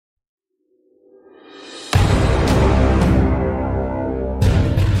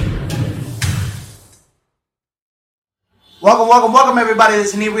Welcome, everybody. This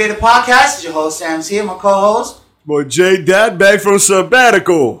is Inebriated podcast. It's your host, Sam C. My co-host, boy, J. Dad, back from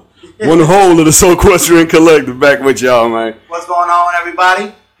sabbatical. One whole of the Soul Equestrian Collective back with y'all, man. What's going on,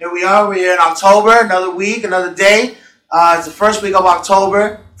 everybody? Here we are. We're here in October. Another week, another day. It's the first week of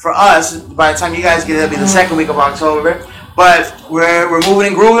October for us. By the time you guys get it, it'll be the second week of October. But we're moving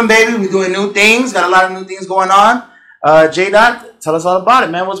and grooving, baby. We're doing new things. Got a lot of new things going on. J. Dot, tell us all about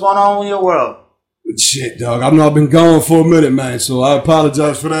it, man. What's going on in your world? Shit, dog. I've not been gone for a minute, man, so I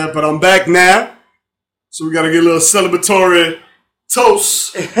apologize for that, but I'm back now. So we got to get a little celebratory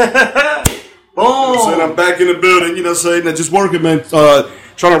toast. Boom. So I'm back in the building, you know what I'm saying? Just working, man.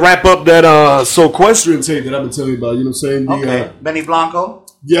 Trying to wrap up that Soul Equestrian tape that I've been telling you about, you know what I'm saying? Okay. Benny Blanco?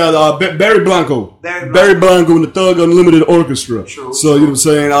 Yeah, Barry Blanco. Barry Blanco and the Thug Unlimited Orchestra. True. So, you know what I'm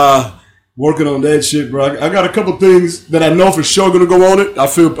saying? Working on that shit, bro. I got a couple things that I know for sure going to go on it. I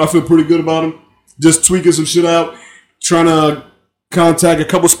feel pretty good about them. Just tweaking some shit out, trying to contact a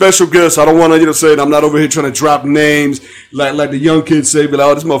couple special guests. I don't want to, you know, say I'm not over here trying to drop names like the young kids say, but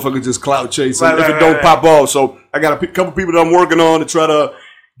oh, this motherfucker just clout chasing if it don't pop off. So I got a couple people that I'm working on to try to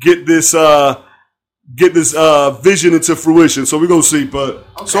get this vision into fruition. So we're gonna see, but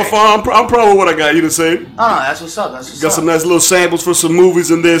so far I'm proud of what I got. You know what I'm saying? Oh, no, that's what's up. Got some nice little samples for some movies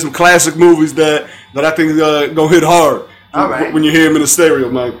in there, some classic movies that I think gonna hit hard. All right. When you hear him in the stereo,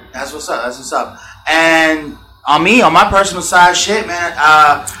 man. That's what's up. And on my personal side, shit, man,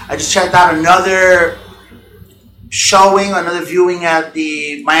 I just checked out another viewing at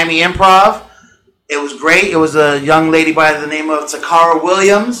the Miami Improv. It was great. It was a young lady by the name of Takara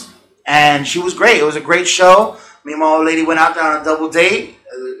Williams, and she was great. It was a great show. Me and my old lady went out there on a double date.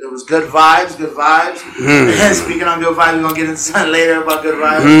 It was good vibes. And speaking on good vibes, we're going to get into something later about good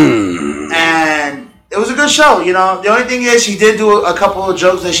vibes. And it was a good show, you know. The only thing is she did do a couple of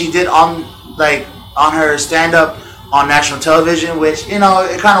jokes that she did on her stand-up on national television, which, you know,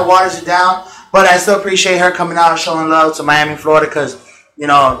 it kind of waters it down. But I still appreciate her coming out and showing love to Miami, Florida, because, you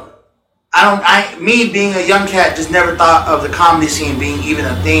know, me being a young cat just never thought of the comedy scene being even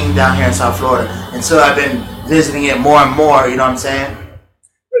a thing down here in South Florida until I've been visiting it more and more, you know what I'm saying?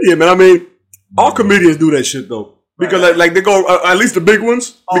 Yeah, man, I mean, all comedians do that shit, though. Because, like they go, at least the big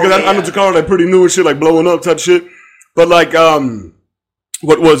ones. Because I know Takara, like, pretty new and shit, like, blowing up type shit. But, like,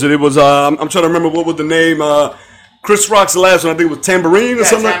 what was it? It was, I'm trying to remember what was the name. Chris Rock's last one, I think it was Tambourine or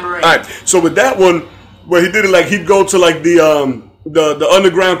something. Tambourine. All right. So with that one, where he did it, like, he'd go to, like, the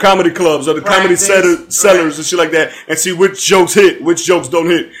underground comedy clubs or the comedy sellers and shit like that and see which jokes hit, which jokes don't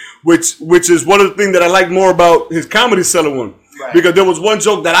hit, which is one of the things that I like more about his comedy seller one. Right. Because there was one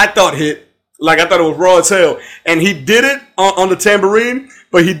joke that I thought hit, like I thought it was raw as hell, and he did it on the Tambourine,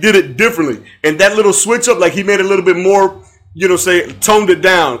 but he did it differently. And that little switch up, like he made it a little bit more, you know, toned it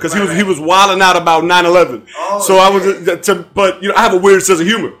down because he was wilding out about 9/11. So I was, but you know, I have a weird sense of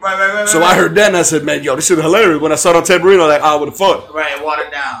humor. So I heard that and I said, man, yo, this shit is hilarious. When I saw it on Tambourine, I was like, what the fuck? Right,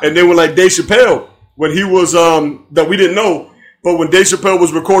 watered down. And then when like Dave Chappelle, when he was that we didn't know, but when Dave Chappelle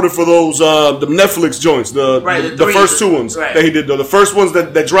was recording for those the Netflix joints, the first two ones that he did, the first ones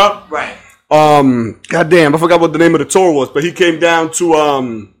that dropped. Right. Goddamn, I forgot what the name of the tour was, but he came down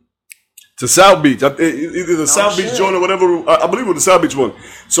to South Beach, either the South Beach joint or whatever. I believe it was the South Beach one.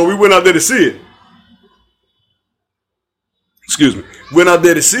 So we went out there to see it. Excuse me. Went out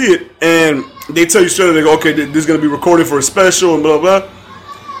there to see it, and they tell you straight, they go, okay, this is going to be recorded for a special and blah, blah.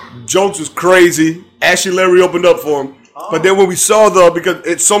 Jokes was crazy. Ashley Larry opened up for him. But then when we saw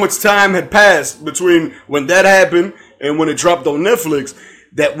because so much time had passed between when that happened and when it dropped on Netflix,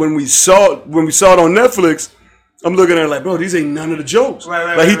 that when we saw it on Netflix, I'm looking at it like, bro, these ain't none of the jokes.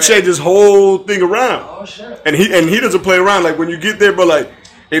 Like he changed his whole thing around. Oh shit! And he doesn't play around. Like when you get there, bro, like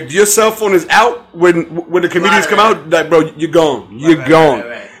if your cell phone is out when the comedians come out, like bro, you're gone. You're gone.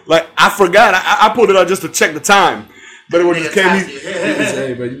 Like I forgot. I pulled it out just to check the time. But when it came,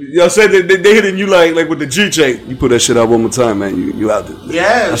 hey, bro, you know, say they hitting you like with the G chain. You put that shit out one more time, man. You out there.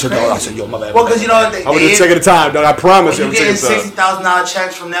 Yeah. I said, yo, my bad. Well, because you know, I was just taking the time, dog. I promise you. You getting $60,000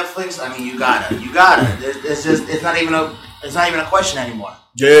 checks from Netflix. I mean, you gotta. It's not even a question anymore.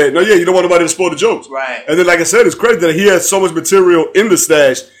 Yeah, you don't want nobody to spoil the jokes. Right. And then, like I said, it's crazy that he has so much material in the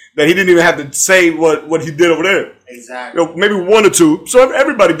stash that he didn't even have to say what he did over there. Exactly. You know, maybe one or two. So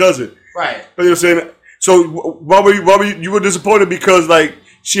everybody does it. Right. But you know what I'm saying? So why were you disappointed because like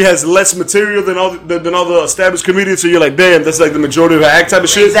she has less material than all the established comedians? So you're like, damn, that's like the majority of her act type of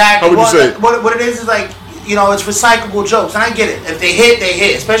shit. Exactly. How would you say? What it is like, you know, it's recyclable jokes, and I get it. If they hit, they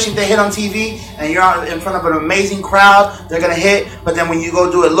hit. Especially if they hit on TV and you're in front of an amazing crowd, they're gonna hit. But then when you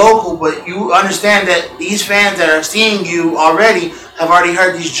go do it local, but you understand that these fans that are seeing you already have already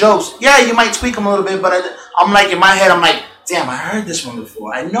heard these jokes. Yeah, you might tweak them a little bit, but I'm like in my head, I'm like, damn, I heard this one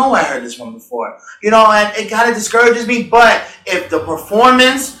before. I know I heard this one before. You know, and it kind of discourages me. But if the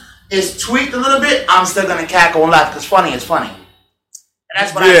performance is tweaked a little bit, I'm still going to cackle and laugh because funny is funny. And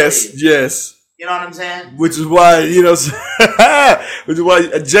that's what I believe. Yes. You know what I'm saying? Which is why, you know, which is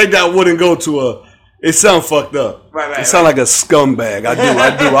why J-Dot wouldn't go to it sound fucked up. Right. It sound like a scumbag. I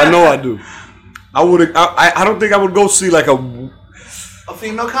do. I know I do. I don't think I would go see like a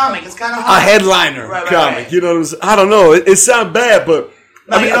female comic. It's kind of hard. A headliner comic. Right. You know what I'm saying? I don't know. It sounds bad, but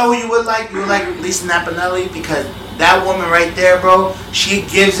no, you know who you would like? You would like Lisa Napinelli because that woman right there, bro, she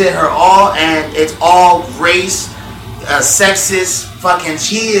gives it her all, and it's all race, sexist. Fucking,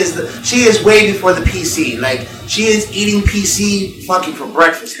 she is way before the PC. Like, she is eating PC fucking for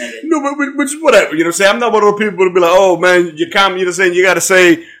breakfast, nigga. No, but whatever. You know what I'm saying? I'm not one of those people to be like, oh man, you know what I'm saying? You got to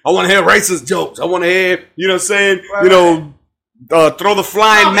say, I want to hear racist jokes. I want to hear, you know what I'm saying? Right, you know. Throw the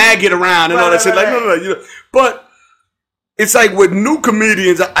flying maggot around and all that shit. Like, no. You know, but it's like with new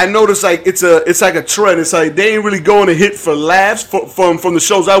comedians, I notice like it's like a trend. It's like they ain't really going to hit for laughs from the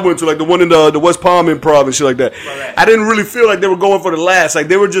shows I went to, like the one in the West Palm Improv and shit like that. Right. I didn't really feel like they were going for the laughs. Like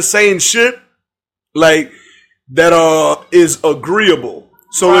they were just saying shit like that is agreeable.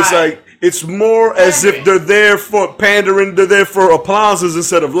 So it's like it's more as if they're there for pandering. They're there for applauses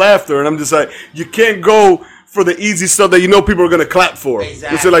instead of laughter. And I'm just like, you can't go for the easy stuff that you know people are going to clap for.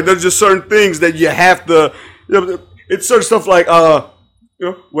 Exactly. So like there's just certain things that you have to, you know, it's certain stuff like, you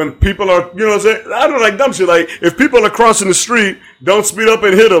know, when people are, you know what I'm saying? I don't like dumb shit. Like if people are crossing the street, don't speed up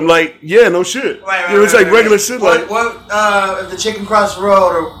and hit them. Like, yeah, no shit. Right, you know, it's like regular shit. What, if the chicken cross the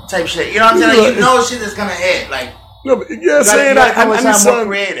road or type shit. You know what I'm saying? Like, you know shit that's going to hit. Like, no, but yeah, saying I need something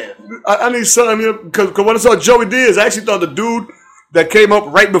creative. I need something, you know, because when I saw Joey Diaz, I actually thought the dude that came up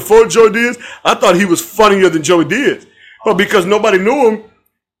right before Joey Diaz, I thought he was funnier than Joey Diaz. But because nobody knew him,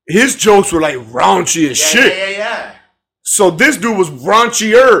 his jokes were like raunchy as shit. Yeah. So this dude was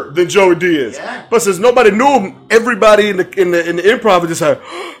raunchier than Joey Diaz. Yeah. But since nobody knew him, everybody in the improv was just like,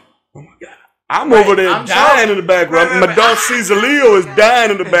 oh my God. I'm over there dying in the background. My dog Caesar Leo is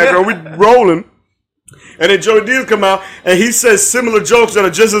dying in the background. We rolling. And then Joey Diaz come out and he says similar jokes that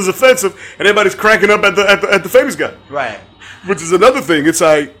are just as offensive, and everybody's cracking up at the famous guy. Right. Which is another thing. It's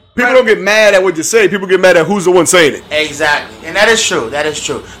like people don't get mad at what you say. People get mad at who's the one saying it. Exactly, and that is true.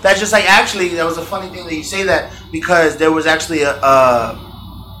 That's just like actually that was a funny thing that you say that because there was actually an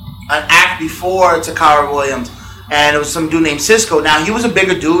act before Takara Williams, and it was some dude named Cisco. Now he was a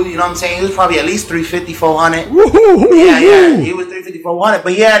bigger dude. You know what I'm saying? He was probably at least 350, 400. Yeah. He was 350, 400,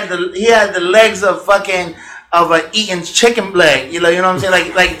 but he had the legs of fucking. Of a eating chicken leg, you know what I'm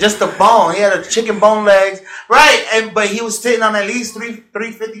saying? Like just the bone. He had a chicken bone legs, right? But he was sitting on at least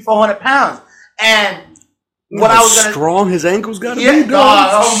 350, 400 pounds. And what I was gonna strong his ankles got to be.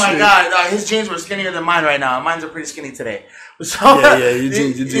 Oh my God, his jeans were skinnier than mine right now. Mine's are pretty skinny today. So your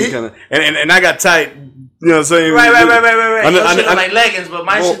jeans kind of and I got tight. You know what I'm saying? Right. Those shit are like leggings, but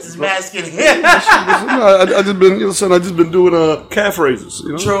my shit is mad skinny. I just been doing calf raises.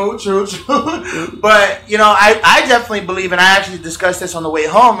 You know? True. But you know, I definitely believe, and I actually discussed this on the way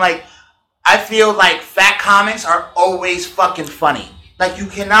home. Like, I feel like fat comics are always fucking funny. Like, you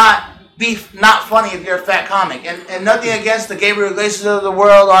cannot be not funny if you're a fat comic. And nothing against the Gabriel Iglesias of the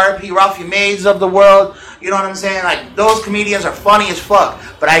world, R.I.P. Ralphie Mays of the world. You know what I'm saying? Like, those comedians are funny as fuck.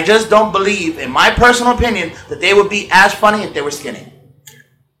 But I just don't believe, in my personal opinion, that they would be as funny if they were skinny.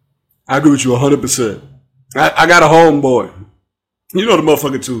 I agree with you 100%. I got a homeboy. You know the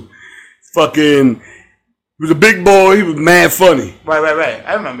motherfucker too. Fucking, he was a big boy. He was mad funny. Right.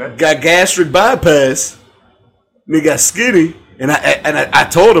 I remember. Got gastric bypass. And he got skinny. And I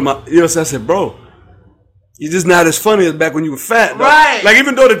told him, you know, so I said, bro, you're just not as funny as back when you were fat. Though. Right. Like,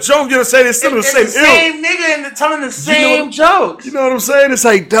 even though the joke, you know what I'm saying, it's still the same It's the same nigga and telling the same jokes. You know what I'm saying? It's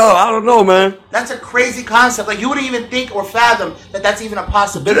like, dog, I don't know, man. That's a crazy concept. Like, you wouldn't even think or fathom that that's even a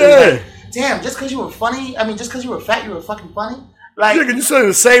possibility. Yeah. Like, damn, just because you were funny, just because you were fat, you were fucking funny? Like, yeah, you saying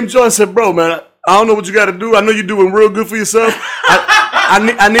the same joke. I said, bro, man, I don't know what you got to do. I know you're doing real good for yourself.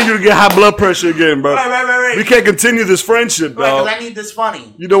 I need you to get high blood pressure again, bro. Right. We can't continue this friendship, dog. Right, because I need this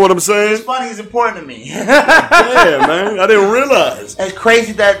funny. You know what I'm saying? This funny is important to me. Yeah, man. I didn't realize. It's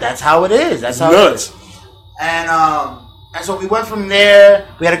crazy that's how it is. That's how it is. And so we went from there.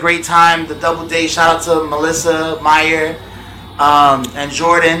 We had a great time. The double date. Shout out to Melissa Meyer and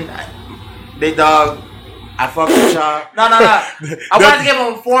Jordan. Big dog. I fuck with y'all. No. I wanted to give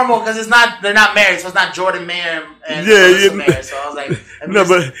them formal because they're not married, so it's not Jordan Mayer and Melissa Mayer. So I was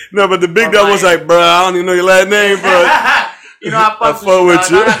like, but the big dog was like, bro, I don't even know your last name, but you know, I fuck with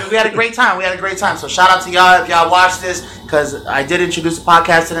you. No, we had a great time. So shout out to y'all if y'all watch this, because I did introduce the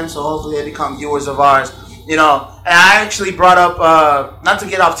podcast to them, so hopefully they become viewers of ours. You know, and I actually brought up, not to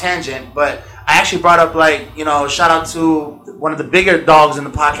get off tangent, but I actually brought up, like, you know, shout out to one of the bigger dogs in the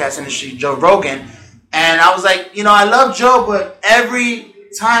podcast industry, Joe Rogan. And I was like, you know, I love Joe, but every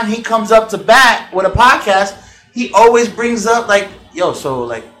time he comes up to bat with a podcast, he always brings up, like, yo, so,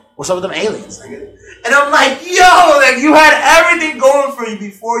 like, what's up with them aliens? And I'm like, yo, like, you had everything going for you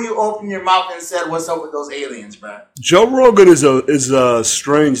before you opened your mouth and said, what's up with those aliens, bro? Joe Rogan is a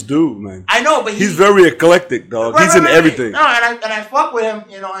strange dude, man. I know, but he's very eclectic, dog. He's in everything. No, and I fuck with him,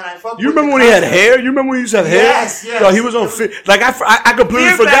 you know, and I fuck with him. You remember when he had hair? You remember when he used to have hair? Yes. Yo, he was on I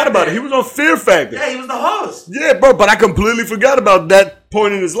completely forgot about it. He was on Fear Factor. Yeah, he was the host. Yeah, bro, but I completely forgot about that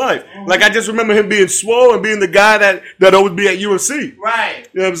point in his life. Mm-hmm. Like, I just remember him being swole and being the guy that always be at UFC. Right.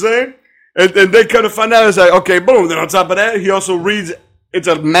 You know what I'm saying? And they kind of find out, it's like, okay, boom. Then on top of that, he also reads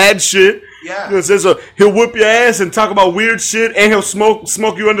into mad shit. Yeah. You know, he'll whip your ass and talk about weird shit, and he'll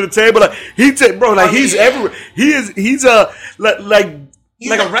smoke you under the table. Like he's everywhere. He's a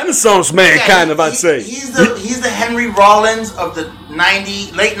Renaissance man, I'd say. He's the Henry Rollins of the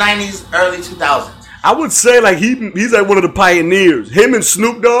late 90s, early 2000s. I would say like he's like one of the pioneers. Him and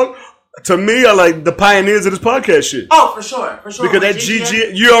Snoop Dogg, to me, are like the pioneers of this podcast shit. Oh, for sure. Because that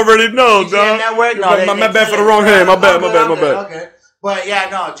GG, you already know, dog. Network, no, my bad for the wrong hand. My bad. Okay. But yeah,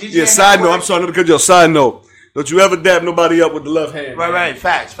 no, GG. Yeah, side note, I'm sorry, not to cut you off. Side note, don't you ever dab nobody up with the left hand. Right,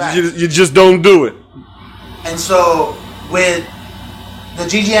 facts. You just don't do it. And so, with the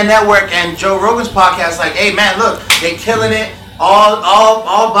GGN Network and Joe Rogan's podcast, like, hey man, look, they killing it. All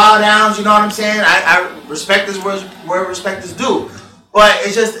bow downs, you know what I'm saying? I respect this where respect is due. But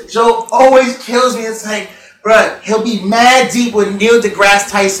it's just, Joe always kills me. It's like, bruh, he'll be mad deep with Neil deGrasse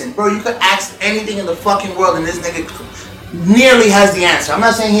Tyson. Bro, you could ask anything in the fucking world and this nigga nearly has the answer. I'm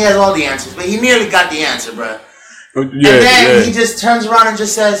not saying he has all the answers, but he nearly got the answer, bruh. Yeah, and then he just turns around and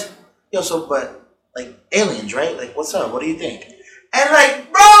just says, yo, so, but, like, aliens, right? Like, what's up? What do you think? And like,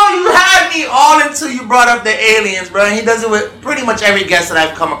 bro, you had me all until you brought up the aliens, bro. And he does it with pretty much every guest that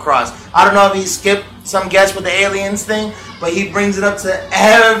I've come across. I don't know if he skipped some guests with the aliens thing, but he brings it up to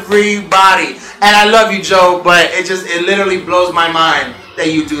everybody. And I love you, Joe, but it literally blows my mind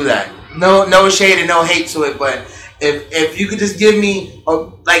that you do that. No shade and no hate to it, but if you could just give me,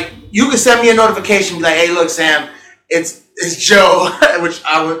 you could send me a notification, be like, hey, look, Sam, it's Joe, which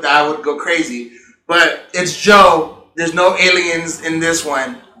I would go crazy, but it's Joe. There's no aliens in this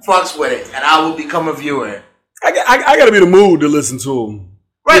one. Fucks with it, and I will become a viewer. I gotta be in the mood to listen to him.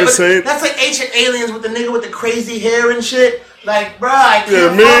 Right, you know but that's like ancient aliens with the nigga with the crazy hair and shit. Like, bruh, I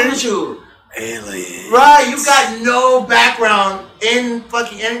can't fuck with you. Aliens. Right, you got no background in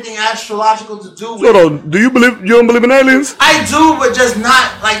fucking anything astrological to do with. So, you don't believe in aliens? I do, but just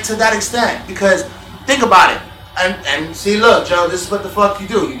not like to that extent. Because think about it, and see, look, Joe, this is what the fuck you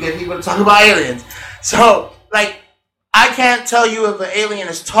do. You get people to talk about aliens. So, like, I can't tell you if an alien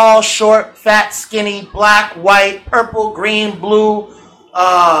is tall, short, fat, skinny, black, white, purple, green, blue.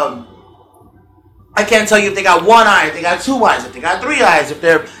 I can't tell you if they got one eye, if they got two eyes, if they got three eyes, if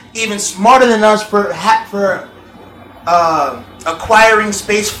they're even smarter than us for acquiring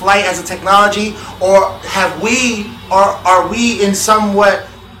space flight as a technology, or are we in somewhat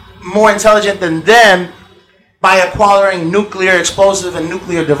more intelligent than them by acquiring nuclear explosive and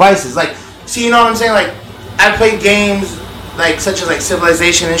nuclear devices? Like, see, you know what I'm saying? Like, I play games like such as like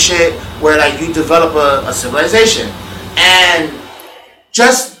Civilization and shit, where like you develop a civilization, and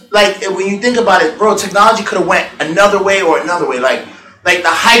just like when you think about it, bro, technology could have went another way or another way. Like the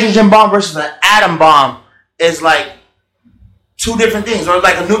hydrogen bomb versus the atom bomb is like two different things, or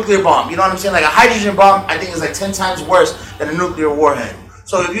like a nuclear bomb. You know what I'm saying? Like a hydrogen bomb, I think is like 10 times worse than a nuclear warhead.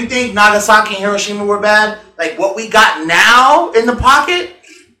 So if you think Nagasaki and Hiroshima were bad, like what we got now in the pocket,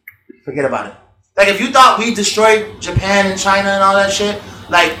 forget about it. Like, if you thought we destroyed Japan and China and all that shit,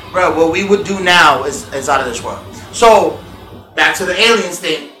 like, bro, what we would do now is out of this world. So, back to the aliens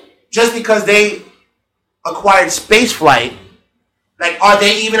thing. Just because they acquired space flight, like, are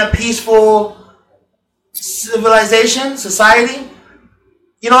they even a peaceful civilization, society?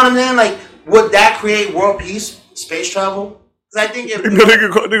 You know what I'm saying? Like, would that create world peace, space travel? Because I think if...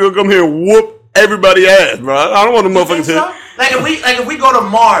 They're gonna come here and whoop everybody ass, bro. I don't want the motherfuckers here. Like if we go to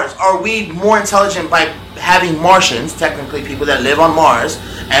Mars, are we more intelligent by having Martians, technically people that live on Mars,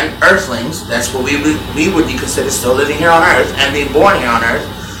 and Earthlings? That's what we would be considered still living here on Earth and being born here on Earth.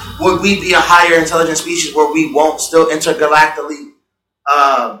 Would we be a higher intelligent species where we won't still intergalactically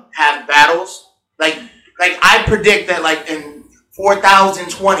have battles? Like I predict that like in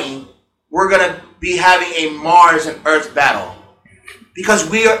 4020 we're gonna be having a Mars and Earth battle. Because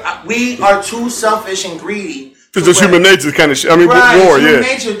we are too selfish and greedy. Because it's human nature kind of shit. I mean, right, war, human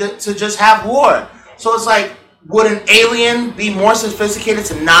nature to just have war. So it's like, would an alien be more sophisticated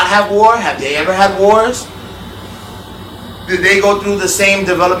to not have war? Have they ever had wars? Did they go through the same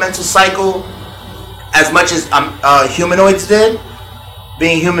developmental cycle as much as humanoids did?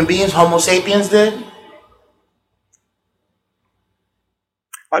 Being human beings, Homo sapiens did?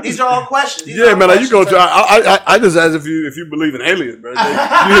 These are all questions. You go to. I just asked if you believe in aliens, bro.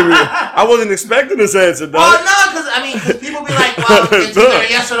 I wasn't expecting this answer, dog. Well, no, because people be like, well, it's either a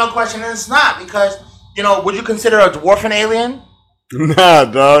yes or no question, and it's not. Because, would you consider a dwarf an alien? Nah,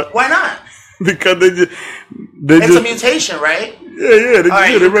 dog. Why not? Because it's a mutation, right? Yeah,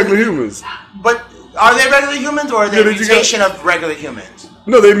 they're regular humans. But are they regular humans, or are they a mutation of regular humans?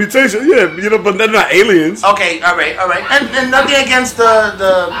 No, they're mutation, but they're not aliens. Okay, all right. And nothing against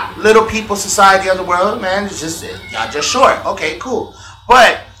the little people society of the world, man. It's just, y'all just short. Okay, cool.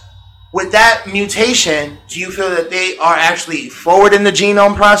 But with that mutation, do you feel that they are actually forward in the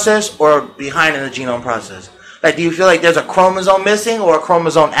genome process or behind in the genome process? Like, do you feel like there's a chromosome missing or a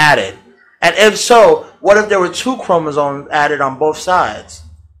chromosome added? And if so, what if there were 2 chromosomes added on both sides?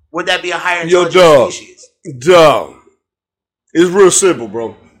 Would that be a higher intelligence species? Dog. It's real simple,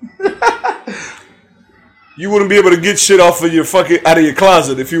 bro. You wouldn't be able to get shit off of out of your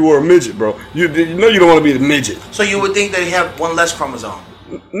closet if you were a midget, bro. You know you don't want to be a midget. So you would think they have one less chromosome?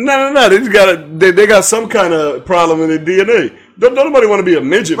 No. They just they got some kind of problem in their DNA. Don't nobody want to be a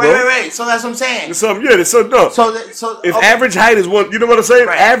midget, bro. Right. So that's what I'm saying. No. So if average height is one, you know what I'm saying?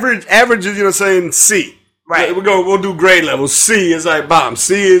 Right. Average is C. Right. We'll do grade level. C is like bomb.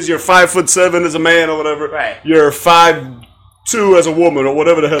 C is you're 5'7" as a man or whatever. Right. You're 5'2" as a woman or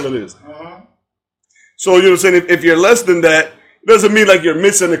whatever the hell it is. Mm-hmm. So you know what I'm saying? If you're less than that, it doesn't mean like you're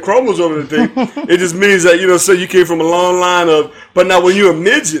missing the chromosome or anything. It just means that you came from a long line of. But now when you're a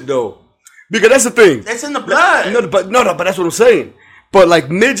midget though, because that's the thing. That's in the blood. But that's what I'm saying. But like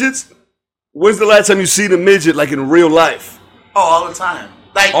midgets, when's the last time you seen a midget like in real life? Oh, all the time.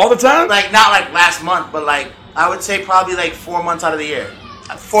 Like all the time? Like not like last month, but like I would say probably like 4 months out of the year.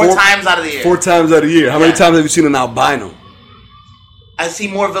 4 times out of the year. 4 times out of the year. How many times have you seen an albino? I see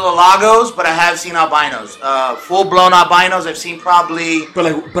more Villolagos, but I have seen albinos. Full blown albinos, I've seen probably.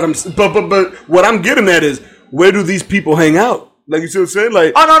 But what I'm getting at is, where do these people hang out? Like, you see what I'm saying?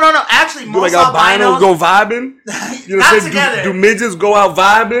 Like, oh no. Actually, most albinos go vibing. You know not together. Do midgets go out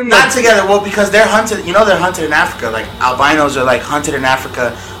vibing? Not together. Well, because they're hunted. They're hunted in Africa. Like albinos are like hunted in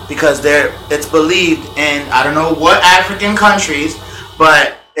Africa because it's believed in I don't know what African countries,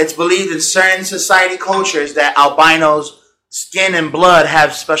 but it's believed in certain society cultures that albinos. Skin and blood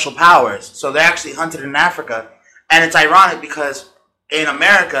have special powers. So they're actually hunted in Africa. And it's ironic because in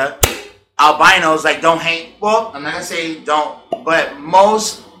America, albinos don't hang... Well, I'm not going to say don't, but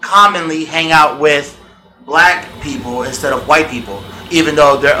most commonly hang out with black people instead of white people, even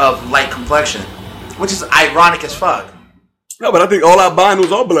though they're of light complexion, which is ironic as fuck. No, but I think all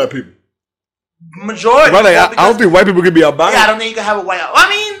albinos are black people. Majority. Right, I don't think white people can be albino. Yeah, I don't think you can have a white albino. I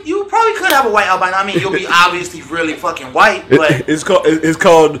mean, you probably could have a white albino. I mean, you'll be obviously really fucking white, but... It's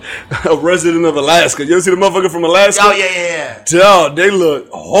called a resident of Alaska. You ever see the motherfucker from Alaska? Oh, yeah. Dog, they look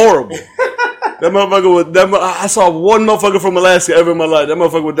horrible. That motherfucker was... I saw one motherfucker from Alaska ever in my life. That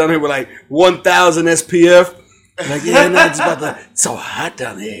motherfucker was down here with 1,000 SPF. Like, it's so hot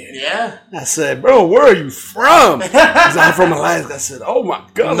down here. Yeah. I said, bro, where are you from? He's like, I'm from Alaska. I said, oh my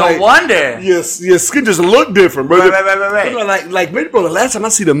God. No wonder. Your skin just looked different, bro. Right. Maybe, bro, the last time I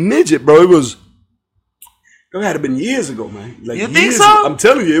see the midget, bro, it had to been years ago, man. You think so? I'm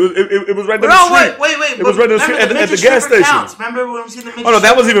telling you, it was right down the street. Wait. It was right down the street at the gas station. Counts. Remember when we seen the midget? Oh, no,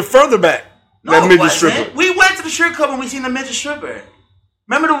 that was even further back. No, that midget stripper. We went to the strip club and we seen the midget stripper.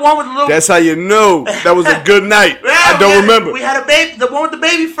 Remember the one with the little... That's how you know that was a good night. Yeah, I don't remember. We had a baby, the one with the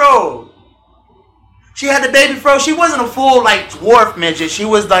baby fro. She had the baby fro. She wasn't a full, dwarf midget. She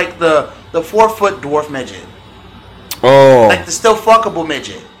was, the 4-foot dwarf midget. Oh. Like the still fuckable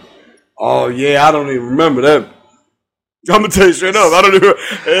midget. Oh, yeah, I don't even remember that. I'm going to tell you straight up. I don't know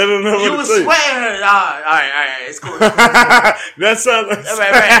you was sweating her. All right. It's cool. That sounds like...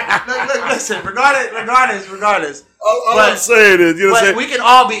 Look, listen, regardless. All I'm saying is, you know what I'm saying? We can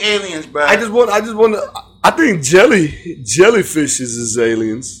all be aliens, bro. I just want to... I think jellyfishes is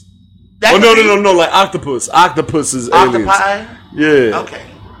aliens. No, like octopus. Octopus is aliens. Octopi? Yeah. Okay.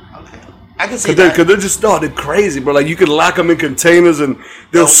 I can see that. Because they're just they're crazy, bro. Like, you can lock them in containers and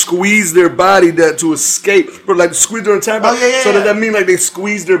they'll squeeze their body to escape. But squeeze their entire body. Oh, yeah. So does that mean they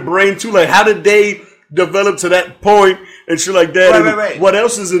squeeze their brain too? Like, how did they develop to that point and shit like that. Right. What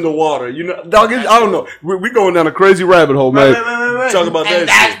else is in the water? You know, dog. I don't know. We going down a crazy rabbit hole, man. Right. Talk about and that.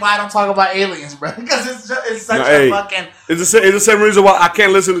 That's shit. why I don't talk about aliens, bro. Because it's such a fucking. It's the same reason why I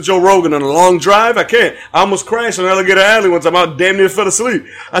can't listen to Joe Rogan on a long drive. I can't. I almost crashed on Alligator Alley once. I'm out damn near fell asleep.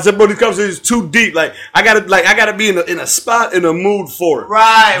 I said, bro, these conversations too deep. Like I gotta be in a spot in a mood for it.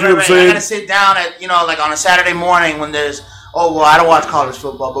 Right. You know what I'm saying? I gotta sit down at like on a Saturday morning when there's I don't watch college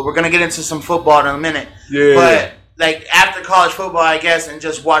football, but we're gonna get into some football in a minute. Yeah. But like after college football, I guess, and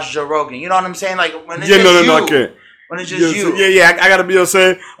just watch Joe Rogan. You know what I'm saying? Like when it's I can't. When it's just you. I gotta be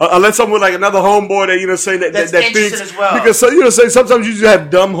saying, unless I'm with like another homeboy that saying that interested thinks as well. because saying sometimes you just have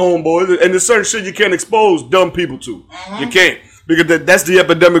dumb homeboys and there's certain shit you can't expose dumb people to. Mm-hmm. You can't because that's the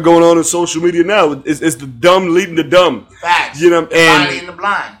epidemic going on in social media now. It's the dumb leading the dumb. Facts. You know, blind leading the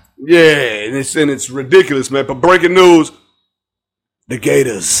blind. Yeah, and it's ridiculous, man. But breaking news: the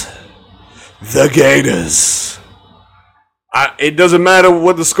Gators. It doesn't matter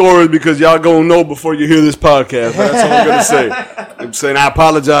what the score is because y'all gonna know before you hear this podcast. That's all I'm gonna say. I'm saying I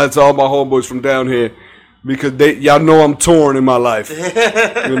apologize to all my homeboys from down here because y'all know I'm torn in my life. You know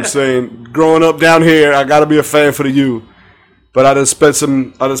what I'm saying? Growing up down here, I gotta be a fan for the U. But I done spent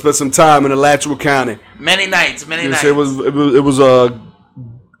some time in Alachua County. Many nights. It was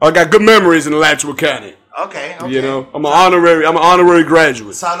I got good memories in Alachua County. Okay. You know, I'm an honorary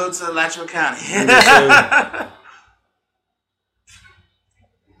graduate. Salute to Alachua County. You know what I'm saying?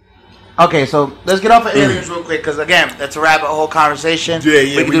 Okay, so let's get off of aliens real quick because again, that's a rabbit hole conversation. Yeah,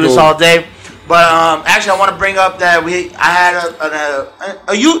 we can do this all day. But actually, I want to bring up that I had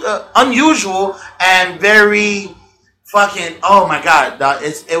an unusual and very fucking my god,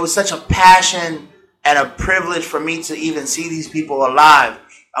 it was such a passion and a privilege for me to even see these people alive.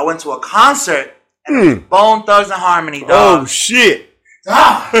 I went to a concert and it was Bone Thugs and Harmony, dog. Oh shit!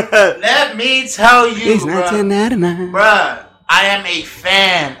 Let me tell you, it's 1999, bruh. I am a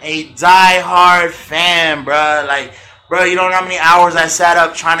fan, a die-hard fan, bruh. Like, bruh, you don't know how many hours I sat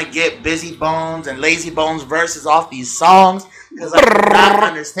up trying to get Busy Bones and Lazy Bones verses off these songs because I could not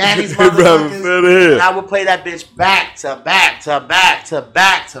understand these motherfuckers. And I would play that bitch back to back to back to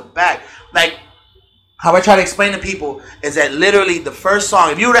back to back. Like, how I try to explain to people is that literally the first song,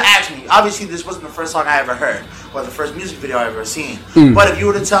 if you were to ask me, obviously this wasn't the first song I ever heard or the first music video I ever seen. But if you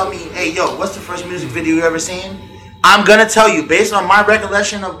were to tell me, hey, yo, what's the first music video you ever seen? I'm going to tell you, based on my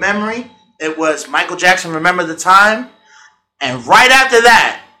recollection of memory, it was Michael Jackson, Remember the Time. And right after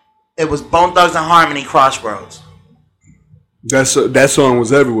that, it was Bone Thugs and Harmony, Crossroads. That song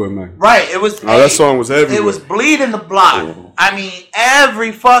was everywhere, man. Right. It was. That song was everywhere. It was bleeding the block. I mean,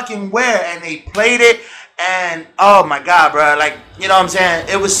 every fucking where. And they played it. And, oh my God, bro. Like, you know what I'm saying?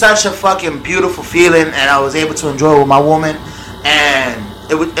 It was such a fucking beautiful feeling. And I was able to enjoy it with my woman. And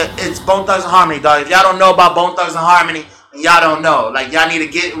it's Bone Thugs and Harmony, dog. If y'all don't know about Bone Thugs and Harmony, y'all don't know. Like, y'all need to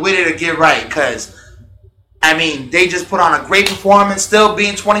get with it or get right. Because, I mean, they just put on a great performance. Still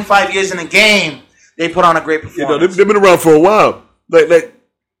being 25 years in the game, they put on a great performance. You know, they've been around for a while. Like,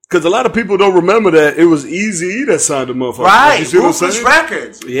 because a lot of people don't remember that it was Eazy-E that signed the motherfucker. Right, you see what I'm Ruthless saying?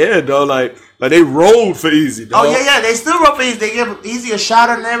 Records. Yeah, dog. Like they rolled for Eazy, dog. Oh yeah, they still roll for Eazy. They give Eazy a shout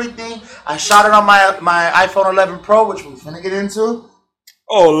out and everything. I shot it on my iPhone 11 Pro, which we're finna get into.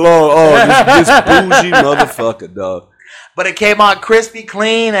 Oh Lord, this bougie motherfucker, dog. But it came out crispy,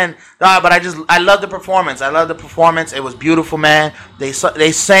 clean, and but I love the performance. It was beautiful, man. They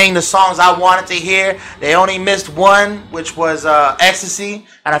sang the songs I wanted to hear. They only missed one, which was Ecstasy,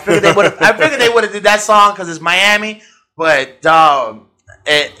 and I figured they would have did that song because it's Miami. But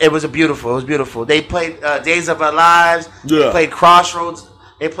it was beautiful. It was beautiful. They played Days of Our Lives. Yeah. They played Crossroads.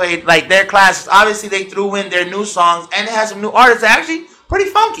 They played like their classics. Obviously, they threw in their new songs, and they had some new artists that actually pretty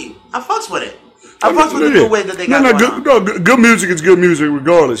funky. I fucks with it. I fucks with the new way that they got good music is good music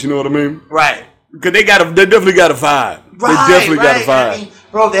regardless. You know what I mean? Right. Because they definitely got a vibe. Right, they definitely got a vibe. I mean,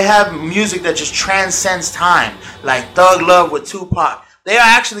 bro, they have music that just transcends time. Like Thug Love with Tupac. They are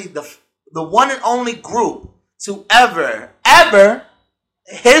actually the one and only group to ever,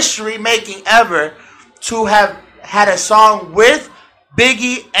 history making ever, to have had a song with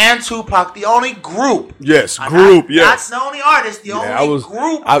Biggie and Tupac, the only group. Yes, Not the only artist, the only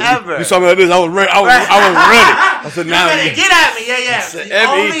group ever. You saw me like this, I was ready. I was ready. I said, now get at me,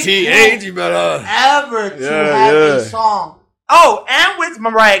 yeah. METH, you better. Ever to have a song. Oh, and with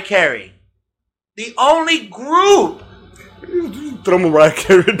Mariah Carey. The only group. Throw Mariah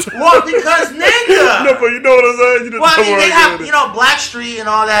Carey down. Well, because nigga. No, but you know what I'm saying? Well, I mean, they have, Blackstreet and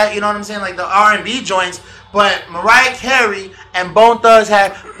all that, you know what I'm saying? Like the R&B joints. But Mariah Carey and Bone Thugs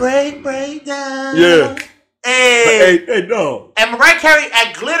had Break Down. Yeah. Hey, no. And Mariah Carey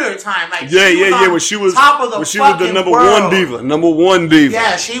at glitter time, like when she was top of the the number world. number one diva.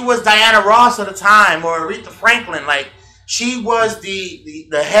 Yeah, she was Diana Ross at the time, or Aretha Franklin. Like she was the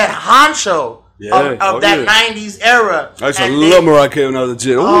head honcho of that '90s era. I used to love Mariah Carey when I was a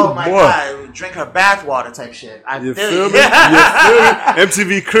kid. Oh my God, drink her bathwater type shit. You feel me?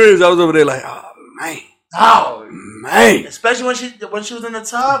 MTV Cribs, I was over there like, oh man. Oh man! Especially when she was in the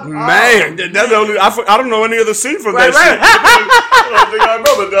tub. Man, that's the only. I don't know any other scene from that shit. I don't think I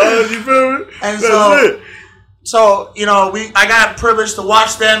remember, dog. You feel me? And that's it. So I got privileged to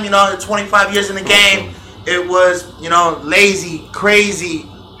watch them. 25 years in the game. It was Lazy, Crazy,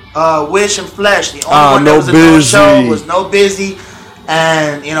 Wish, and Flesh. The only one that was a no-show was No Busy.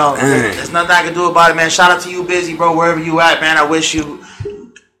 And there's nothing I can do about it, man. Shout out to you, Busy, bro. Wherever you at, man. I wish you.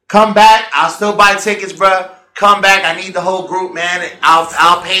 Come back. I'll still buy tickets, bro. Come back. I need the whole group, man.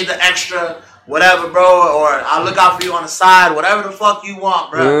 I'll pay the extra, whatever, bro. Or I'll look out for you on the side. Whatever the fuck you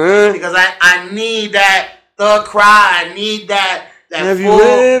want, bro. Mm-hmm. Because I need that thug cry. I need that Have full. You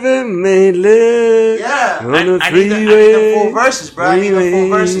ever made love? Yeah. I need the full verses, bro. I need the full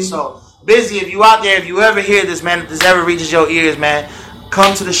verses. So, Busy, if you out there, if you ever hear this, man, if this ever reaches your ears, man,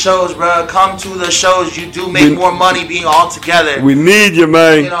 come to the shows, bro. Come to the shows. You do make more money being all together. We need you,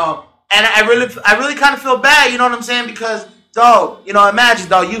 man. And I really kind of feel bad. You know what I'm saying? Because, dog, imagine,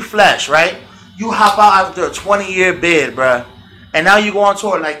 dog, you Flesh, right? You hop out after a 20-year bid, bro, and now you go on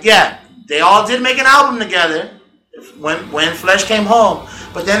tour. Like, yeah, they all did make an album together when Flesh came home.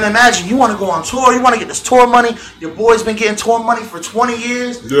 But then imagine you want to go on tour. You want to get this tour money. Your boy's been getting tour money for 20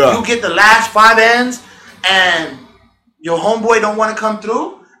 years. Yeah. You get the last 5 ends, and your homeboy don't want to come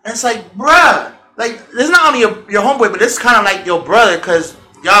through. And it's like, bruh, like, this is not only your homeboy, but this is kind of like your brother, because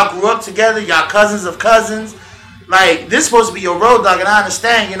y'all grew up together, y'all cousins of cousins. Like, this is supposed to be your road dog, and I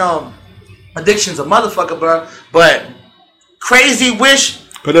understand, addiction's a motherfucker, bro. But Crazy, Wish,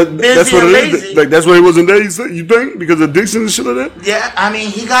 but that's what it is. Like, that's why he wasn't there, you think? Because addiction and shit like that? Yeah, I mean,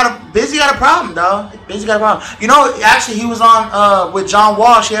 Busy got a problem, dog. Busy got a problem. Actually, he was on with John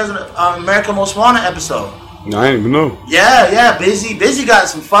Walsh. He has an American Most Wanted episode. I didn't even know. Yeah, Busy got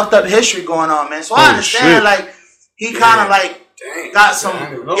some fucked up history going on, man. So I understand, shit. like, he kind of like got some,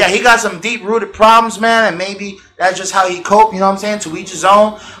 he got some deep rooted problems, man, and maybe that's just how he coped. You know what I'm saying? To each his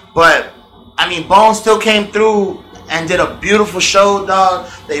own. But I mean, Bones still came through and did a beautiful show, dog.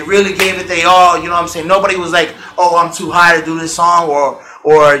 They really gave it they all. You know what I'm saying? Nobody was like, oh, I'm too high to do this song, or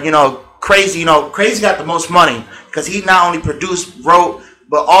Crazy. Crazy got the most money because he not only produced, wrote,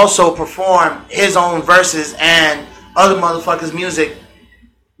 but also perform his own verses and other motherfuckers' music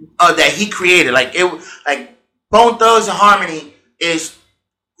that he created. Like Bone Thugs and Harmony is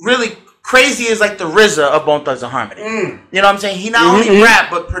really Crazy. Is like the RZA of Bone Thugs and Harmony. You know what I'm saying? He not only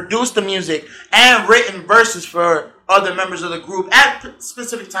rapped but produced the music and written verses for other members of the group at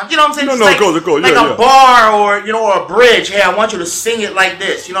specific times. You know what I'm saying? Like a bar or or a bridge. Hey, I want you to sing it like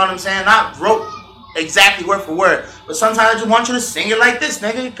this. You know what I'm saying? Not wrote exactly word for word, but sometimes I just want you to sing it like this,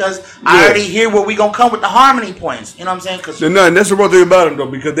 nigga, because I already hear where we gonna come with the harmony points. You know what I'm saying? Because and that's the one thing about them, though,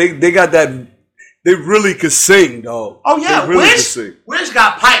 because they got that. They really could sing, dog. Oh yeah, Wish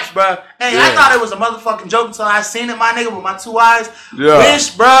got pipes, bro. Hey, I thought it was a motherfucking joke until I seen it, my nigga, with my 2 eyes. Yeah.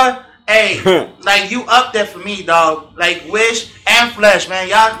 Wish, bro. Hey, like, you up there for me, dog. Like, Wish and Flesh, man.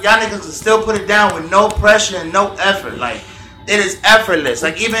 Y'all niggas can still put it down with no pressure and no effort. Like, it is effortless.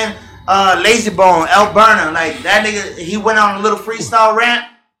 Like, even Lazy Bone, El Burner, like, that nigga, he went on a little freestyle rant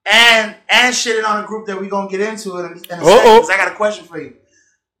and shitted on a group that we gonna get into in a second, because I got a question for you.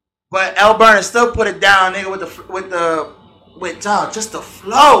 But El Burner still put it down, nigga, with just the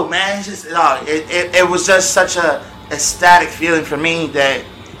flow, man. It's just, it was just such a ecstatic feeling for me that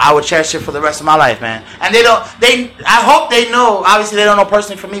I would cherish it for the rest of my life, man. And I hope they know, obviously they don't know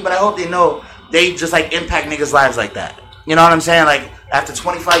personally for me, but I hope they know they just like impact niggas' lives like that. You know what I'm saying? Like, after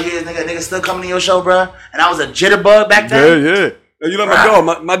 25 years, nigga still coming to your show, bro. And I was a jitterbug back then. Yeah. And you know my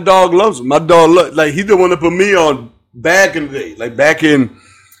dog, my dog loves him. My dog, like, he the one that put me on back in the day, like back in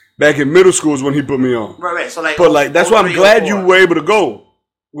middle school is when he put me on. Right. So like, but like, that's why I'm glad you were able to go.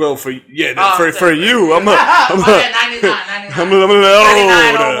 Well, for you, I'm a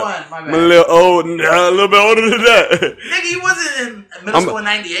little old, a little bit older than that. Nigga, you wasn't in middle school in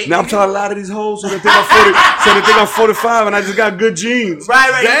 98. Now I'm telling a lot of these hoes, so they think I'm 45 and I just got good genes.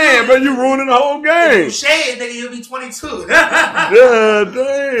 Right. Damn, bro, you ruining the whole game. If you shade, nigga, you'll be 22. Yeah,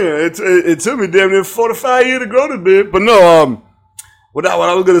 damn. It took me damn near 45 years to grow this bit. But no, what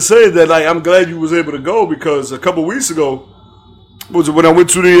I was gonna say is that, like, I'm glad you was able to go, because a couple weeks ago was when I went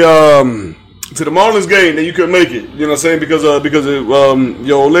to the Marlins game that you couldn't make it. You know what I'm saying? Because of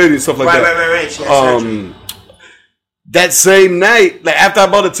your old lady and stuff like that. Right. that same night, like after I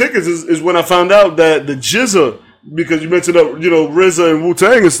bought the tickets, is when I found out that the GZA, because you mentioned RZA and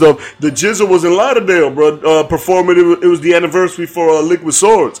Wu-Tang and stuff, the GZA was in Lauderdale, bro, performing. It was the anniversary for Liquid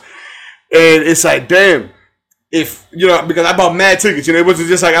Swords, and it's like, damn. If because I bought mad tickets, it wasn't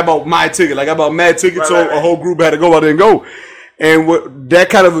just like I bought my ticket. Like I bought mad tickets, so a whole group had to go out there and go. And what that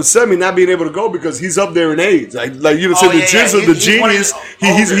kind of upset me not being able to go because he's up there in age. Like the GZA, the genius.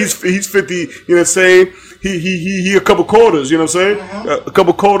 He's 50. You know what I'm saying? He a couple quarters. You know what I'm saying? Mm-hmm. A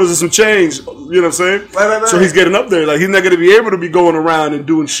couple quarters and some change. You know what I'm saying? Right. So he's getting up there. Like he's not going to be able to be going around and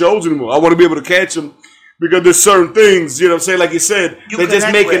doing shows anymore. I want to be able to catch him. Because there's certain things, you know what I'm saying, like you said, they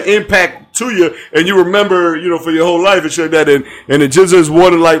just make an impact to you, and you remember, for your whole life and shit like that. And the GZA is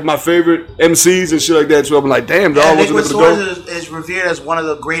one of, like, my favorite MCs and shit like that, so I'm like, damn, dog, wasn't able to go. Is revered as one of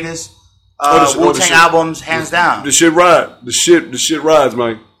the greatest Wu-Tang albums, hands down. The shit ride. The shit rides,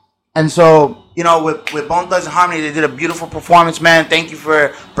 man. And so, with Bone Thugs and Harmony, they did a beautiful performance, man. Thank you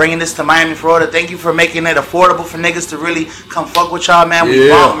for bringing this to Miami, Florida. Thank you for making it affordable for niggas to really come fuck with y'all, man. We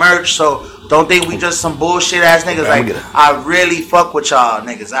bought merch, so don't think we just some bullshit ass niggas. Like, I really fuck with y'all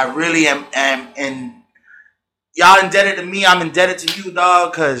niggas. I really am and y'all indebted to me. I'm indebted to you,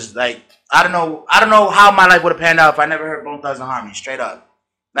 dog, because, like, I don't know how my life would have panned out if I never heard Bone Thugs and Harmony, straight up.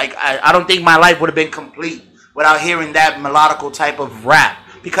 Like, I don't think my life would have been complete without hearing that melodical type of rap.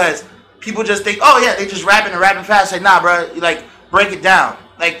 Because people just think, oh yeah, they just rapping and rapping fast. Like, nah, bro, like, break it down.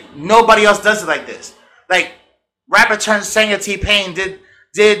 Like, nobody else does it like this. Like, rapper turned singer T-Pain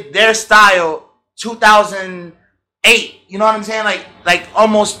did their style 2008. You know what I'm saying? Like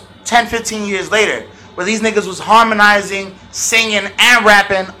almost 10, 15 years later, where these niggas was harmonizing, singing, and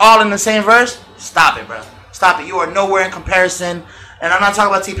rapping all in the same verse. Stop it, bro. Stop it. You are nowhere in comparison. And I'm not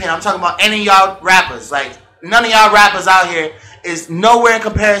talking about T-Pain. I'm talking about any of y'all rappers. Like, none of y'all rappers out here is nowhere in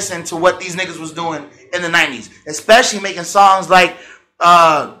comparison to what these niggas was doing in the 90s. Especially making songs like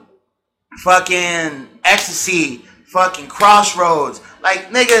fucking Ecstasy, fucking Crossroads. Like,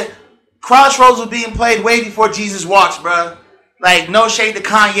 nigga, Crossroads was being played way before Jesus Walks, bruh. Like, no shade to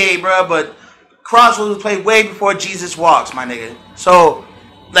Kanye, bruh, but Crossroads was played way before Jesus Walks, my nigga. So,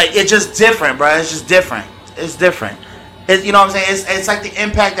 like, it's just different, bruh. It's just different. It's different. You know what I'm saying? It's like the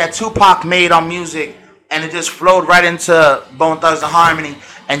impact that Tupac made on music, and it just flowed right into Bone Thugs and Harmony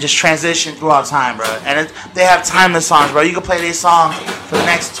and just transitioned throughout time, bro. And they have timeless songs, bro. You can play these songs for the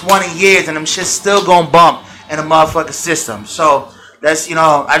next 20 years and them shit's still gonna bump in the motherfucking system. So that's,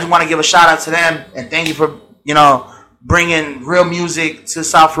 I just want to give a shout out to them and thank you for, bringing real music to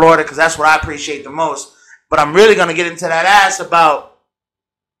South Florida, because that's what I appreciate the most. But I'm really gonna get into that ass about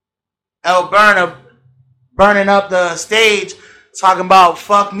El Burner burning up the stage, talking about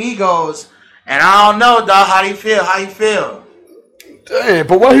fuck Migos. And I don't know, dog. How do you feel? How you feel? Damn,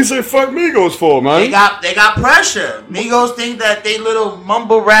 but why he say fuck Migos for, man? They got pressure. Migos think that they little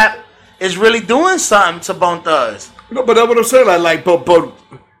mumble rap is really doing something to Bone Thugs. No, but that's what I'm saying.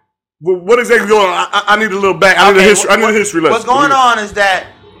 But what exactly going on? I need a little back. I need a history. I need a history lesson. What's going on is that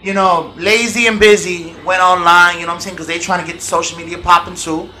Lazy and Busy went online. You know what I'm saying? Because they trying to get the social media popping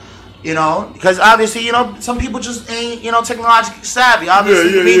too. Because obviously, some people just ain't, technologically savvy.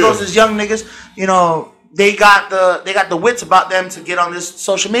 Obviously, Migos is young niggas. They got the wits about them to get on this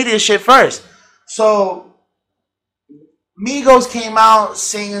social media shit first. So, Migos came out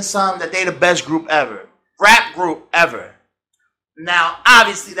singing something that they the best group ever. Rap group ever. Now,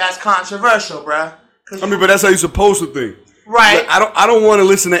 obviously, that's controversial, bruh. But that's how you're supposed to think. Right. Like, I don't want to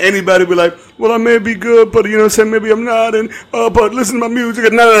listen to anybody be like, well, I may be good, but maybe I'm not, and but listen to my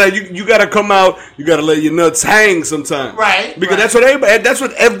music. No. You got to come out. You got to let your nuts hang sometimes. Right. Because that's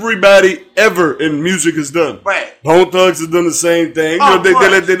what everybody ever in music has done. Right. Bone Thugs has done the same thing.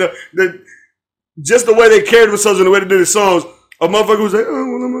 They just the way they carried themselves and the way they did their songs. A motherfucker was like,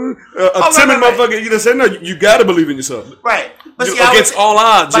 timid motherfucker. Say no. You got to believe in yourself. Right. But see, against all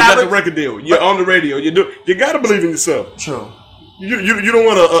odds, you got the record deal. You're on the radio. You got to believe in yourself. True. You don't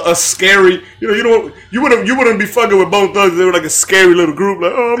want a scary. You wouldn't be fucking with Bone Thugs. They were like a scary little group.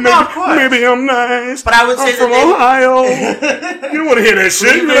 Like, maybe I'm nice. But I would say I'm from Ohio. You don't want to hear that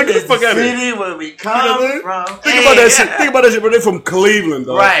shit. You like, get the fuck out of here. Where we come from. Think about that shit. Think about that shit. But they're from Cleveland,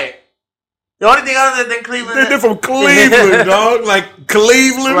 dog. Right. The only thing other than Cleveland. They're from Cleveland, dog. Like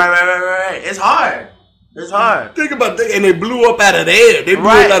Cleveland. Right. It's hard. Think about that. And they blew up out of there. They blew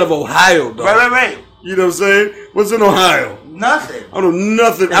up out of Ohio, dog. Right. You know what I'm saying? What's in Ohio? Nothing. I don't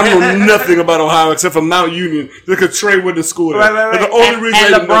know nothing about Ohio except for Mount Union. They could trade with the school there. Right. The only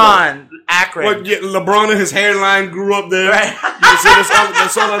reason and LeBron, Akron. Well, yeah, LeBron and his hairline grew up there. Right.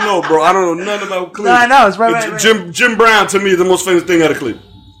 That's all I know, bro. I don't know nothing about Cleveland. No, I know. It's right. Jim Brown, to me, is the most famous thing out of Cleveland.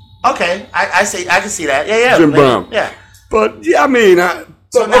 Okay, I can see that. Yeah. Jim Brown. Yeah. But yeah, I mean,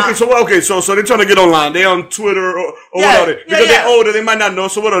 so they're trying to get online. They on Twitter or what are they? Because they're older, they might not know.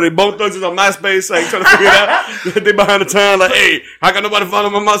 So what are they? Bone Thugs is on MySpace, like trying to figure it out. They behind the town, like, hey, how can nobody follow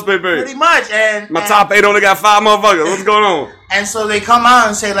my MySpace page? Pretty much, and my top 8 only got 5 motherfuckers. What's going on? And so they come out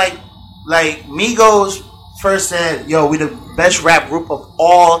and say like Migos first said, "Yo, we the best rap group of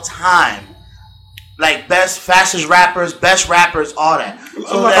all time." Like best, fastest rappers, best rappers, all that.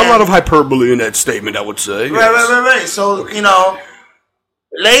 So a lot of hyperbole in that statement, I would say. Right. So,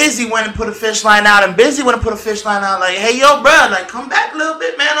 Lazy went and put a fish line out, and Busy went and put a fish line out. Like, hey, yo, bro, like, come back a little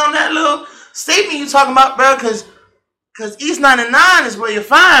bit, man, on that little statement you talking about, bro, because East 99 is where you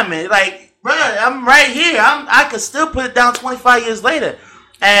find me. Like, bro, I'm right here. I could still put it down 25 years later.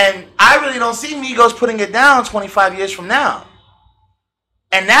 And I really don't see Migos putting it down 25 years from now.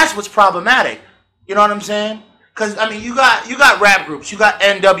 And that's what's problematic. You know what I'm saying? Because, I mean, you got rap groups. You got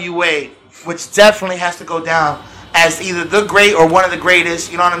NWA, which definitely has to go down as either the great or one of the greatest,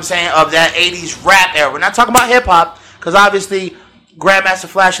 you know what I'm saying, of that 80s rap era. We're not talking about hip-hop, because obviously Grandmaster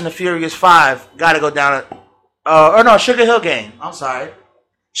Flash and the Furious 5 got to go down. Sugar Hill Gang. I'm sorry.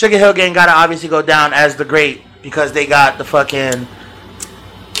 Sugar Hill Gang got to obviously go down as the great, because they got the fucking...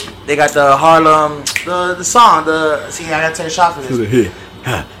 They got the Harlem... The song. See, I got to take a shot for this.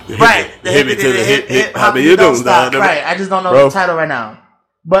 Right, the hip, how you don't stop. Right, I just don't know the title right now.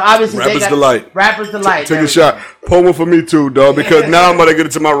 But obviously, Rapper's Delight. Rapper's Delight. Take a shot. Pull one for me too, dog. Because now I'm gonna get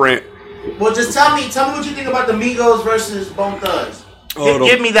into my rant. Well, just tell me what you think about the Migos versus Bone Thugs.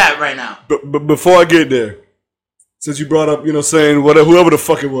 Give me that right now. But before I get there, since you brought up, whoever the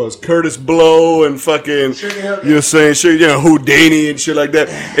fuck it was, Curtis Blow and fucking, Houdini and shit like that.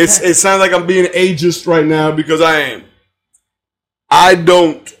 It sounds like I'm being ageist right now because I am.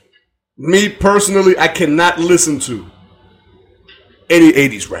 Me personally, I cannot listen to any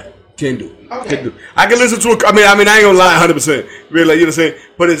 80s rap. Can't do it. Okay. Can't do it. I can listen to it. I mean, I ain't gonna lie 100%. Really, like, you know what I'm saying?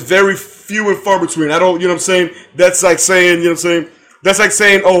 But it's very few and far between. I don't, you know what I'm saying? That's like saying, you know what I'm saying? That's like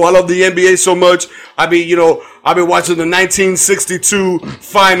saying, oh, I love the NBA so much. I've been watching the 1962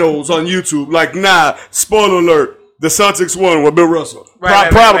 finals on YouTube. Like, nah, spoiler alert. The Celtics won with Bill Russell.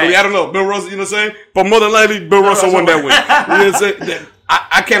 Probably. Right. I don't know. Bill Russell, you know what I'm saying? But more than likely, Bill Russell won that win. You know what I'm saying?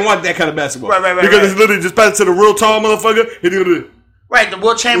 I can't watch that kind of basketball. Right. Because it's literally just passing to the real tall motherfucker. Right, the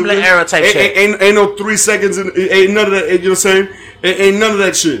Will Chamberlain era type shit. Ain't no 3 seconds. Ain't none of that. You know what I'm saying? Ain't none of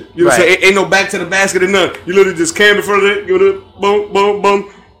that shit. You know what I'm saying? Ain't no back to the basket and none. You literally just came in front of it. Give it a boom, boom,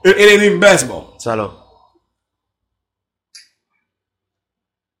 boom. It ain't even basketball. Salud.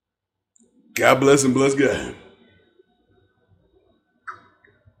 God bless and bless God.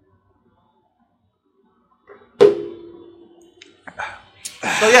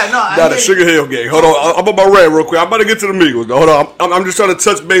 So the Sugar Hill Gang. Hold on, I'm about red real quick. I'm about to get to the Migos. Hold on, I'm just trying to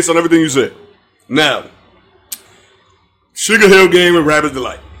touch base on everything you said. Now, Sugar Hill Gang and Rapper's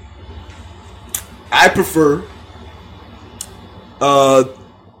Delight. I prefer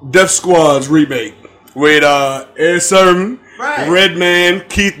Def Squad's remake with Air Sermon, Redman,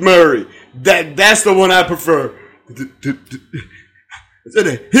 Keith Murray. That's the one I prefer.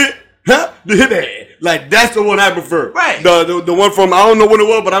 Like, that's the one I prefer. Right. The one from, I don't know when it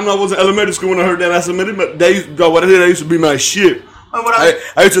was, but I know I was in elementary school when I heard that. I submitted, but that used to be my shit.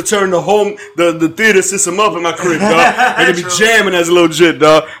 I used to turn the theater system up in my crib, dog. And to be jamming as a little shit,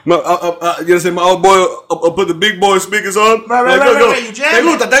 dog. You know what I'm saying? My old boy put the big boy speakers on. Right. You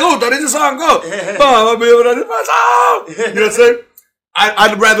jamming? Te gusta, this is song, go. I'll be able to, this my song. You know what I'm saying?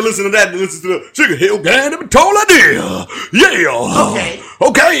 I'd rather listen to that than listen to the Sugar Hill Gang. Let me tell idea. Yeah.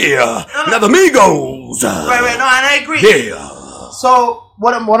 Okay. Now the Migos. Right. No, and I agree. Yeah. So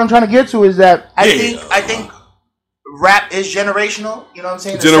what I'm trying to get to is that I think rap is generational. You know what I'm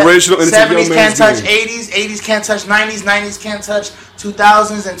saying? Generational. The 70s can't touch 80s. 80s can't touch 90s. 90s can't touch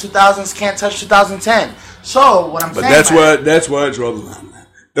 2000s, and 2000s can't touch 2010. So what I'm saying. But that's why I draw the line.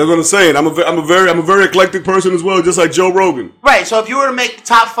 That's what I'm saying. I'm a very eclectic person as well, just like Joe Rogan. Right. So if you were to make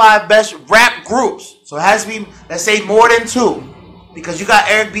top 5 best rap groups, so it has to be, let's say, more than 2, because you got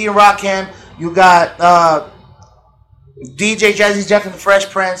Eric B and Rakim, you got DJ Jazzy Jeff and the Fresh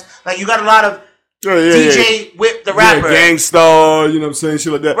Prince, like you got a lot of DJ Whip the rapper, Gangstar, you know what I'm saying,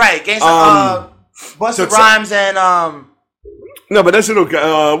 shit like that. Right. Gangstar, Busta Rhymes and No, but that's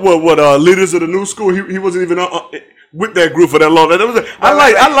Leaders of the New School. He wasn't even with that group for that long.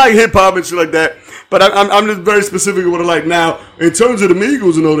 I like hip hop and shit like that, but I'm just very specific with what I like now in terms of the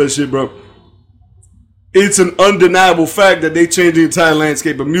Migos and all that shit, bro. it's an undeniable fact that they changed the entire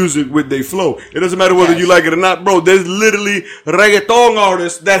landscape of music with their flow. It doesn't matter whether you like it or not, bro. There's literally reggaeton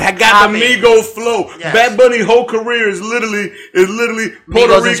artists that have got the Migo flow. Yes. Bad Bunny whole career is literally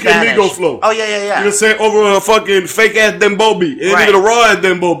Puerto Rican Migo flow. Oh yeah. You know what I'm saying? Over a fucking fake ass Dembobi. It ain't even a raw ass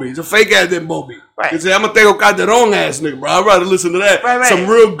Dembobi. It's a fake ass Dembobi. Right. You say I'm a Tego Calderon ass nigga, bro. I'd rather listen to that. Right. Some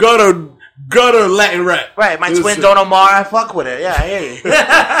real gutter Latin rap. Right, my twin Don Omar, I fuck with it. Yeah, I hear you.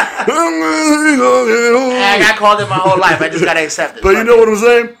 I got called it my whole life. I just gotta accept it. But you know what I'm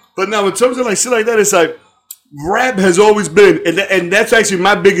saying? But now in terms of like shit like that, it's like rap has always been, and that's actually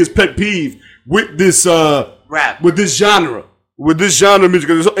my biggest pet peeve with this rap, with this genre of music.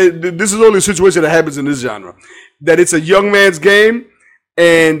 This is only a situation that happens in this genre, that it's a young man's game,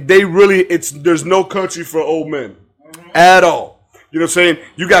 and there's no country for old men at all. You know what I'm saying?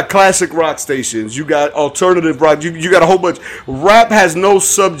 You got classic rock stations. You got alternative rock. You got a whole bunch. Rap has no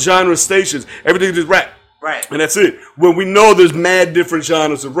subgenre stations. Everything is just rap. Right. And that's it. When we know there's mad different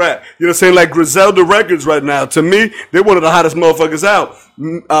genres of rap. You know what I'm saying? Like Griselda Records right now, to me, they're one of the hottest motherfuckers out.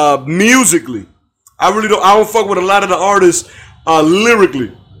 Musically. I don't fuck with a lot of the artists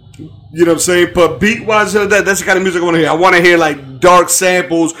lyrically. You know what I'm saying? But beat-wise, that's the kind of music I want to hear. I want to hear, like, dark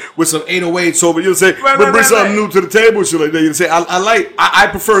samples with some 808s over. You know what I'm saying? But bring something new to the table, shit like that. You know what I'm saying? I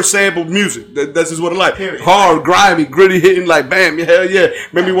prefer sampled music. That's just what I like. Period. Hard, grimy, gritty, hitting, like, bam, hell yeah.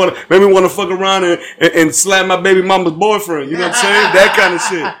 Made me want to fuck around and slap my baby mama's boyfriend. You know what I'm saying? That kind of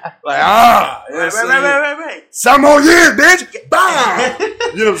shit. Like, right. Some more years, bitch. Bam.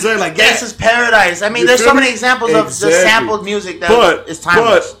 You know what I'm saying? Like, Gangsta's Paradise. I mean, there's so many examples of the sampled music that is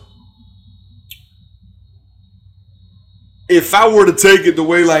timeless. If I were to take it the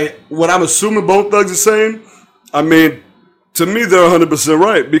way, like, what I'm assuming Bone Thugs is saying, I mean, to me, they're 100%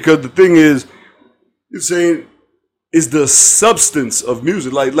 right. Because the thing is, you're saying, is the substance of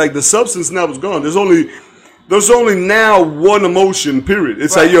music. Like the substance now is gone. There's only now one emotion, period.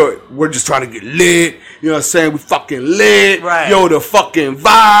 It's like, yo, we're just trying to get lit. You know what I'm saying? We fucking lit. Right. Yo, the fucking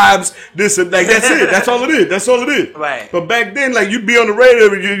vibes. This and like, that's it. That's all it is. That's all it is. Right. But back then, like, you'd be on the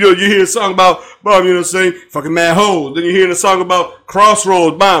radio, you hear a song about, bomb, you know what I'm saying? Fucking Mad Hoes. Then you hear a song about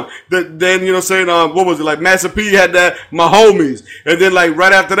Crossroads, bomb. Then, you know what I'm saying? What was it? Like, Master P had that, My Homies. And then, like,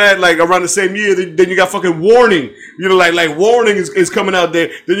 right after that, like, around the same year, then you got fucking Warning. You know, like Warning is coming out there.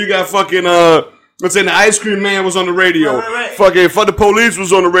 Then you got fucking, let's say the Ice Cream Man was on the radio. Right. Fucking Fuck the Police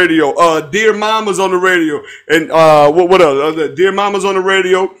was on the radio. Dear Mama's on the radio. And what else? Dear Mama's on the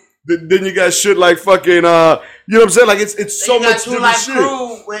radio. Then you got shit like fucking you know what I'm saying? Like it's so much different shit.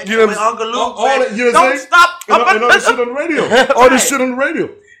 With, you know with Uncle Luke. all that, you know what I'm saying? Stop. And all this shit on the radio. All this shit on the radio.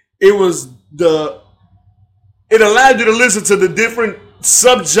 It allowed you to listen to the different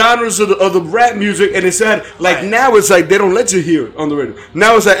subgenres of the rap music, and it said like now it's like they don't let you hear it on the radio.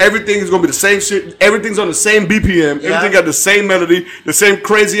 Now it's like everything is gonna be the same shit. Everything's on the same BPM. Everything got the same melody, the same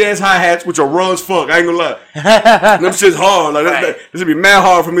crazy ass hi hats, which are raw as fuck. I ain't gonna lie. Them shit's hard. Like this would be mad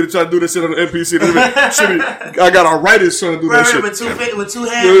hard for me to try to do this shit on the MPC. I got arthritis trying to do that shit with two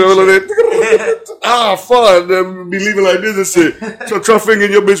hands. Fun. Then be leaving like this and shit. Try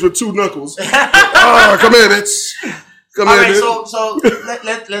fingering your bitch with two knuckles. Come here, bitch. All right, so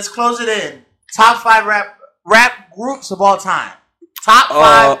let's close it in. Top 5 rap groups of all time. Top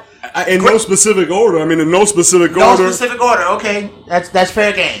 5 in no specific order. I mean, in no specific order. No specific order. Okay, that's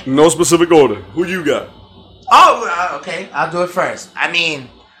fair game. No specific order. Who you got? Oh, okay. I'll do it first. I mean,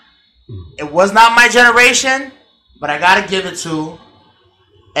 it was not my generation, but I gotta give it to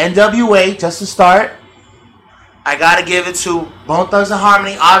NWA just to start. I gotta give it to Bone Thugs and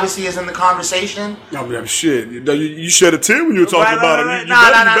Harmony. Obviously, is in the conversation. I mean, shit. You shed a tear when you were talking about it. You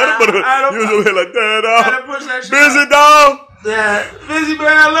better put it. You was over here like that, dog. Busy, dog. Yeah, busy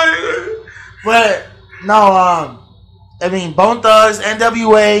man. I love you. But no, I mean, Bone Thugs,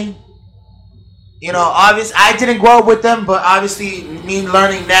 NWA. You know, obviously, I didn't grow up with them, but obviously, me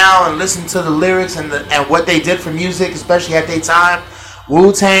learning now and listening to the lyrics and what they did for music, especially at their time.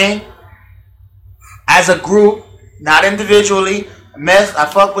 Wu-Tang, as a group. Not individually. Meth, I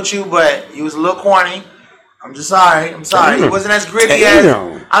fuck with you, but he was a little corny. I'm just sorry. I'm sorry. He wasn't as gritty as...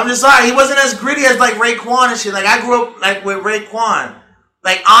 I'm just sorry. He wasn't as gritty as, like, Raekwon and shit. Like, I grew up, like, with Raekwon.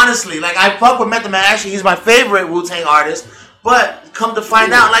 Like, honestly. Like, I fuck with Method Man. Actually, he's my favorite Wu-Tang artist. But, come to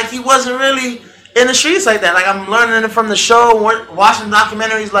find out, like, he wasn't really in the streets like that. Like, I'm learning it from the show, watching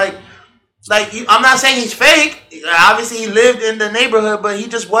documentaries, like I'm not saying he's fake. Obviously, he lived in the neighborhood, but he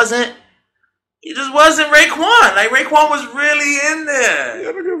just wasn't Raekwon. Like, Raekwon was really in there.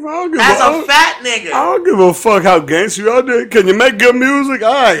 Yeah, as a fat nigga. I don't give a fuck how gangster you are there. Can you make good music?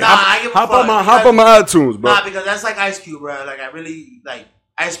 All right. Hop on my iTunes, bro. Nah, because that's like Ice Cube, bro. Like,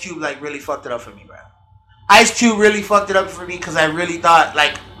 Ice Cube, like, really fucked it up for me, bro. Ice Cube really fucked it up for me because I really thought,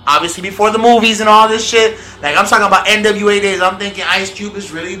 like, obviously before the movies and all this shit, like, I'm talking about NWA days, I'm thinking Ice Cube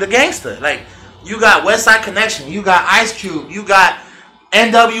is really the gangster. Like, you got West Side Connection, you got Ice Cube, you got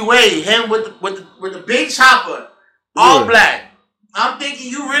NWA, him with the big chopper, all black. I'm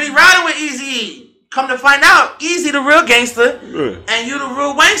thinking you really riding with Eazy-E. Come to find out, Eazy the real gangster, and you the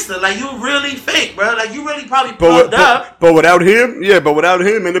real wankster. Like, you really fake, bro. Like, you really probably plugged up. But without him,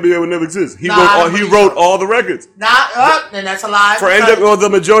 NWA would never exist. He wrote all the records. And that's a lie. For NWA, the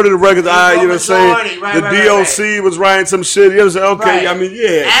majority of the records, you know what I'm saying? The DOC was writing some shit. You know what I'm saying? Okay, I mean,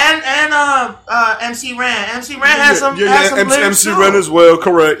 And MC Ren. MC Ren has some MC Ren as well,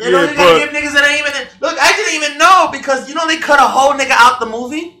 correct. You know, you gotta give niggas that ain't even... Look, I didn't even know because, you know, they cut a whole nigga out the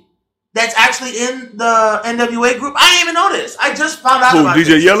movie that's actually in the NWA group. I didn't even know this. I just found out about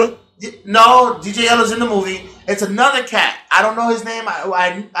DJ Yella? No, DJ Yella's in the movie. It's another cat. I don't know his name.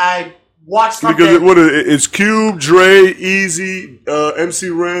 I watched something. Because it's Cube, Dre, Eazy, MC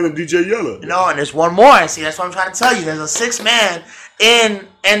Ren, and DJ Yella. No, and there's one more. See, that's what I'm trying to tell you. There's a 6-man in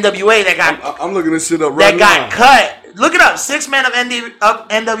NWA that got... I'm looking this shit up right now. That got cut. Look it up. 6-man of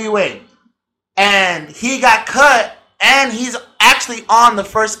NWA. And he got cut, and he's actually on the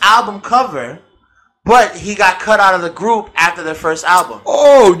first album cover, but he got cut out of the group after their first album.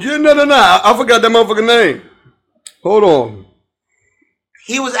 Oh, yeah, no. I forgot that motherfucking name. Hold on.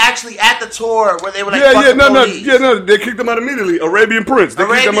 He was actually at the tour where they were like, they kicked him out immediately. Arabian Prince. They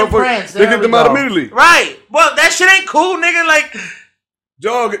kicked him out immediately. Right. Well, that shit ain't cool, nigga. Like,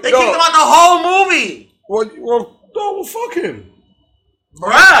 they kicked him out the whole movie. Well, fuck him.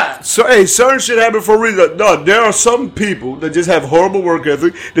 Bruh. So, hey, certain shit happen for a reason. No, there are some people that just have horrible work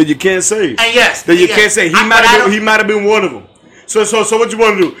ethic that you can't save. And yes. That you can't save. He might have been one of them. So what you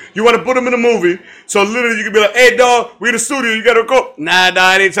want to do? You want to put him in a movie, so literally you can be like, hey, dog, we in the studio, you got to go. Nah,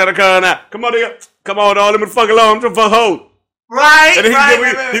 I ain't trying to come now. Come on, nigga. Come on, dog, let me fuck along. I'm trying to fuck hold. Right, and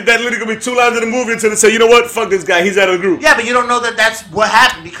then that literally going to be 2 lines in the movie until they say, you know what? Fuck this guy. He's out of the group. Yeah, but you don't know that that's what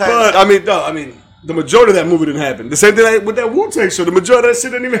happened because... But, I mean, the majority of that movie didn't happen. The same thing with that Wu-Tang show. The majority of that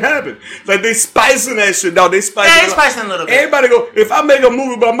shit didn't even happen. Like, they spicing that shit. No, they spicing it. Yeah, they spicing a little bit. Everybody go, if I make a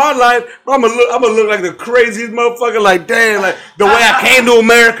movie about my life, I'm gonna look like the craziest motherfucker. Like, damn, like, the way I came to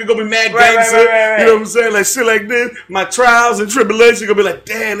America, gonna be mad gangster. Right. You know what I'm saying? Like, shit like this. My trials and tribulations, gonna be like,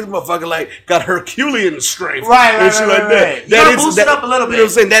 damn, this motherfucker, like, got Herculean strength. Right. Shit like that. You gotta boost it up a little bit. You know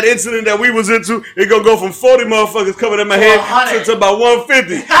what I'm saying? That incident that we was into, it gonna go from 40 motherfuckers coming in my head to about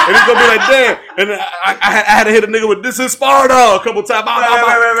 150. And it's gonna be like, damn. And I had to hit a nigga with this is Sparta a couple times.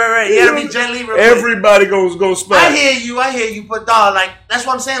 Right. You gotta be gently. Everybody goes spy. I hear you. But dog, like that's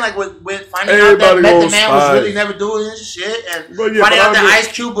what I'm saying. Like with finding out that Method Man was really never doing his shit, and finding out that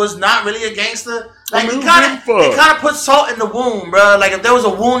Ice Cube was not really a gangster. Like it kind of put salt in the wound, bro. Like if there was a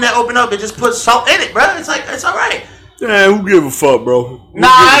wound that opened up, it just put salt in it, bro. It's like it's all right. Yeah, who give a fuck, bro?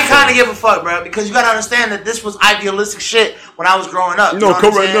 I kind of give a fuck, bro, because you gotta understand that this was idealistic shit when I was growing up. No,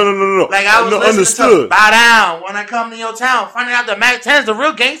 correct. No. Like I was listening to Bow Down When I Come to Your Town, finding out that Mac 10 is a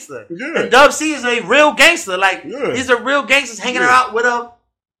real gangster, and Dub C is a real gangster. Like these are real gangsters hanging out with a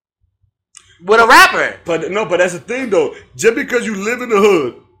rapper. But that's the thing though. Just because you live in the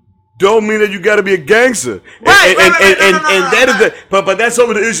hood, don't mean that you got to be a gangster. Right. And that is the. But that's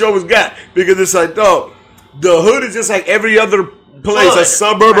over the issue I always got because it's like, dog. The hood is just like every other place, a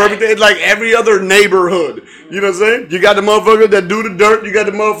suburb, everything, like every other neighborhood. You know what I'm saying? You got the motherfuckers that do the dirt. You got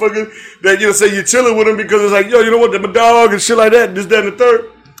the motherfuckers that, say you're chilling with them because it's like, yo, you know what, my dog and shit like that, this, that, and the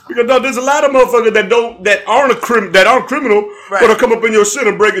third. Because, dog, there's a lot of motherfuckers that aren't criminal, but will come up in your shit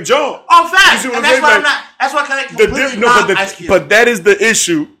and break a jaw. Oh, facts. And that's why that's why I completely but that is the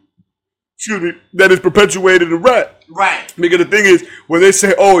issue. Excuse me, that is perpetuated in rap. Right. Because the thing is, when they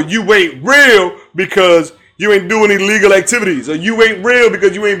say, oh, you ain't real because you ain't doing illegal activities, or you ain't real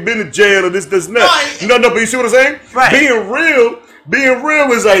because you ain't been to jail, or this, and that. No, but you see what I'm saying? Right. Being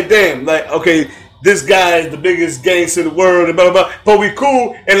real is like, damn, like, okay, this guy is the biggest gangster in the world, and blah, blah, blah, but we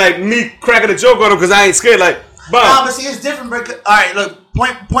cool, and like me cracking a joke on him because I ain't scared, like, bomb. No, but see, it's different, bro. All right, look,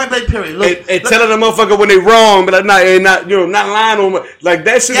 point blank period. Look, and telling the motherfucker when they wrong, but not lying on them. Like,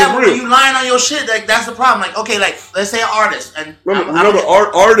 that shit is real. When you lying on your shit, like, that's the problem. Like, okay, like, let's say an artist. And remember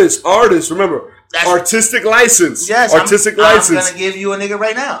artists, remember. Artistic license. Yes, license. I'm gonna give you a nigga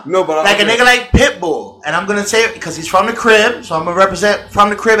right now. No, but like a nigga like Pitbull, and I'm gonna say it because he's from the crib, so I'm gonna represent from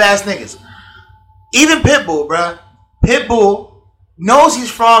the crib ass niggas. Even Pitbull, bruh. Pitbull knows he's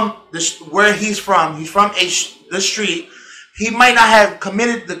from where he's from. He's from the street. He might not have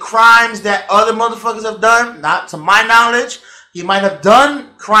committed the crimes that other motherfuckers have done, not to my knowledge. He might have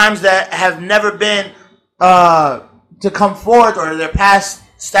done crimes that have never been to come forth or their past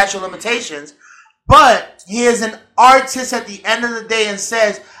statute of limitations. But he is an artist at the end of the day and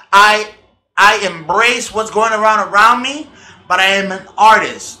says, I embrace what's going around me, but I am an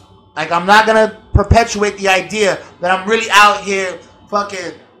artist. Like, I'm not going to perpetuate the idea that I'm really out here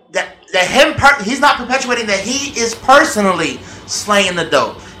fucking, he's not perpetuating that he is personally slaying the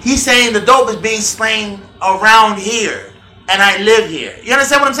dope. He's saying the dope is being slain around here, and I live here. You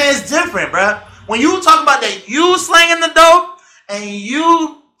understand what I'm saying? It's different, bro. When you talk about that you slanging the dope and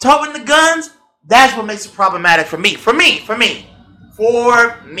you toting the guns, that's what makes it problematic for me. For me.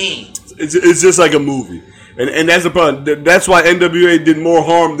 It's just like a movie. And that's the problem. That's why NWA did more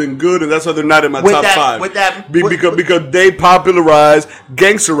harm than good, and that's why they're not in my top five. Because they popularized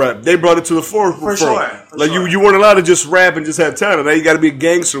gangster rap. They brought it to the forefront. For sure. You weren't allowed to just rap and just have talent. Now you got to be a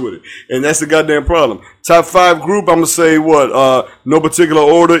gangster with it, and that's the goddamn problem. Top 5 group, I'm gonna say what? No particular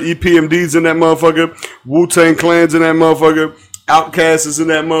order. EPMD's in that motherfucker. Wu-Tang Clan's in that motherfucker. Outkast is in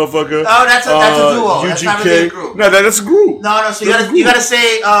that motherfucker. Oh, that's a duo. UGK. That's not really a group. No, that's a group. No. So you gotta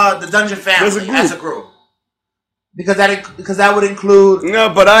say the Dungeon Family as a group. Because that would include. No,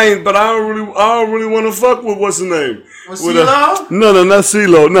 but I don't really want to fuck with what's the name. With CeeLo? No, not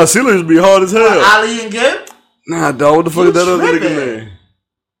CeeLo. No, CeeLo used to be hard as hell. Ali and Gibb? Nah, dog. What the fuck is that other nigga name?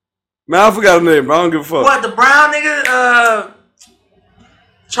 Man, I forgot his name, but I don't give a fuck. What, the brown nigga?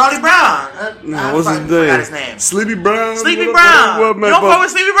 Charlie Brown. What's his name? Forgot his name. Sleepy Brown. Sleepy Brown. You don't fuck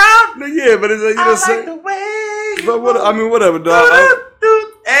with Sleepy Brown? Yeah, but it's I like the way. But whatever, dog.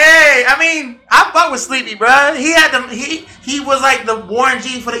 Hey, I fuck with Sleepy, bro. He had them. He was like the Warren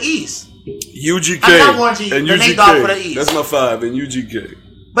G for the East. UGK. I'm not Warren G. And the UGK. Nate Dogg for the East. That's my 5 and UGK.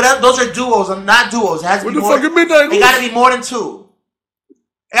 But those are duos. Not duos. It has to be more. They got to be more than 2.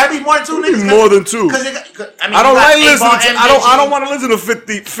 It got to be more than 2 niggas. More than 2. I don't like listening. I don't want to listen to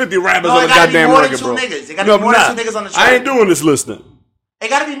 50 rappers on a goddamn record, bro. It got to be more than 2 niggas on the track. I ain't doing this listening. It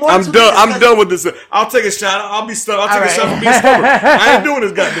got to be more than 2 niggas. I'm done with this. I'll take a shot. I'll be stuck. I'll take a shot for being stubborn. I ain't doing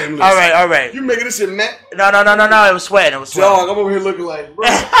this goddamn list. All right. You making this shit mad? No. It was sweating. Dog, I'm over here looking like, bro.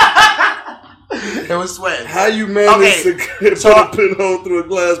 It was sweating. How you managed to put a pinhole through a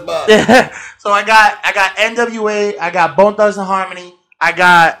glass bottle? So I got NWA. I got Bone Thugs and Harmony. I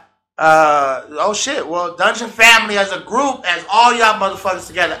got Dungeon Family as a group, as all y'all motherfuckers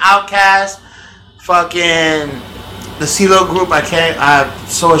together. Outkast, fucking the CeeLo group. I'm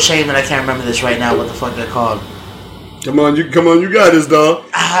so ashamed that I can't remember this right now. What the fuck they're called? Come on, you got this,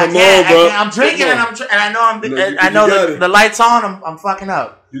 dog. Come on, bro. I'm drinking and I know the lights on. I'm fucking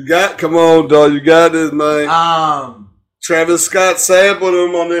up. Come on, dog. You got this, man. Travis Scott sampled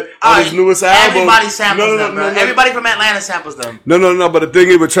them on his newest album. Everybody samples them, bro. Everybody from Atlanta samples them. No. But the thing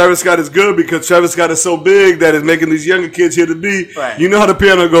is, with Travis Scott is good because Travis Scott is so big that it's making these younger kids hear the beat. Right. You know how the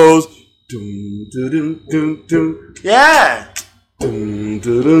piano goes. Dun, dun, dun, dun. Yeah. Dun,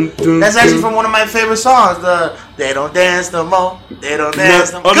 dun, dun, that's actually from one of my favorite songs. They don't dance no more. They don't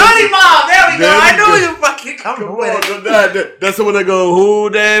dance no more. Goody Mob. There we go. I knew you fucking coming with it. That's the one that go, who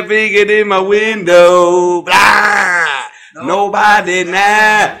that figured in my window? Blah. Nobody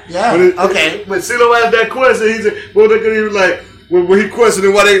now. Yeah. Okay. When CeeLo asked that question, he said, he was like, when he questioned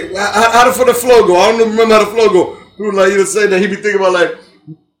him, how the flow go? I don't remember how the flow go. He was like, he was saying that he be thinking about like,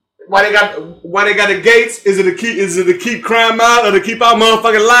 why they got the gates? Is it to keep crime out or to keep our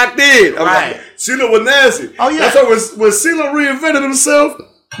motherfucking locked in? Right. Like, CeeLo was nasty. Oh yeah. That's why when CeeLo reinvented himself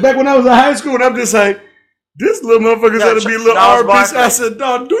back when I was in high school, and I'm just like, this little motherfucker's got to be a little R&B. I said,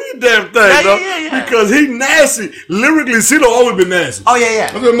 dog, do your damn thing, dog. Yeah. Because he nasty. Lyrically, CeeLo always been nasty. Oh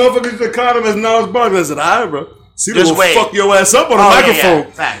yeah. I said, motherfuckers used to call him as Nas Barkley. I said, all right, bro. CeeLo will fuck your ass up on the microphone.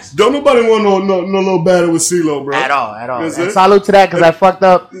 Yeah. Facts. Don't nobody want no little battle with CeeLo, bro. At all. And salute to that because I fucked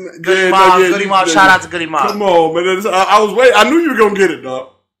up. Goody Mob. Shout out to Goody Mob. Come on, man. I was waiting. I knew you were going to get it,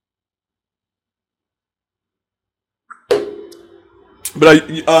 dog.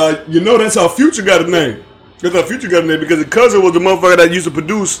 But you know that's how Future got a name. That's how Future got a name because the cousin was the motherfucker that used to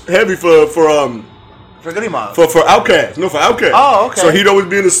produce heavy for Goody Mob. For Outkast. No, for Outkast. Oh, okay. So he'd always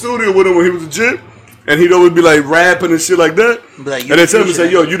be in the studio with him when he was a jit. And he'd always be like rapping and shit like that. Like, and they tell him,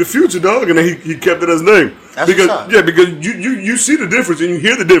 say, yo, you the Future, dog. And then he kept it as name. That's because you see the difference and you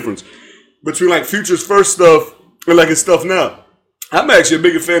hear the difference between like Future's first stuff and like his stuff now. I'm actually a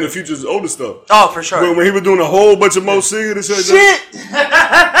bigger fan of Future's older stuff. Oh, for sure. When he was doing a whole bunch of more singing and shit.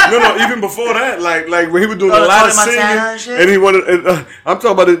 No, even before that, like when he was doing a lot of singing, and he wanted. I'm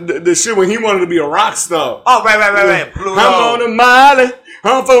talking about the shit when he wanted to be a rock star. Oh, right. I'm on a Miley.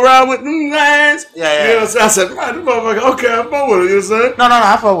 I'm for around with them lines. Yeah. You know what I'm saying? I said, right, this motherfucker. Okay, I'm for with it. You know what I'm saying? No,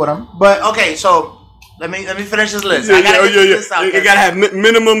 I fuck with him. But okay, so. Let me finish this list. I gotta get this list out. It gotta have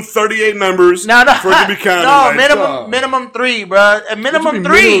minimum 38 members for it to be counted. No, minimum 3, bro. A minimum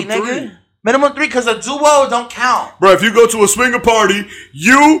 3, nigga. Minimum 3 because a duo don't count. Bro, if you go to a swinger party,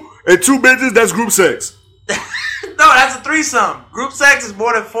 you and 2 bitches, that's group sex. No, that's a threesome. Group sex is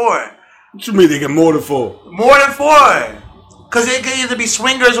more than 4. What you mean they get more than 4? More than 4. Because it could either be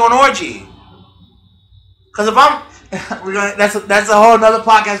swingers or an orgy. Because if I'm... that's a whole nother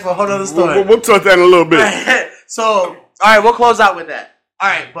podcast for a whole other story. We'll touch that in a little bit. So, all right, we'll close out with that. All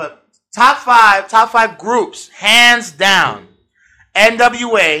right, but top five groups, hands down.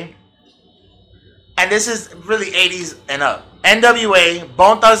 NWA, and this is really 80s and up. NWA,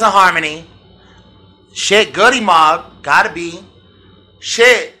 Bone Thugs and Harmony, shit, Goody Mob, gotta be.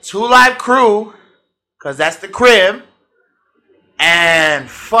 Shit, 2 Live Crew, because that's the crib. And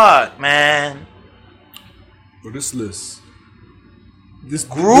fuck, man. Bro, this list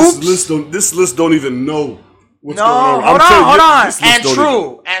don't even know what's going on. Hold on. And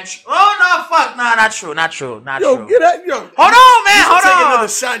true. Not true. Yo, get out, yo. Hold on, man. Hold on. Take another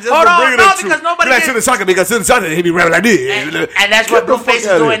shot just hold to on, bring it no, up to. because nobody. To the soccer because to the soccer he be rapping like this. And that's what Blueface is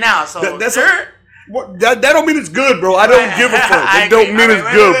doing now. So that don't mean it's good, bro. I don't give a fuck. That don't mean it's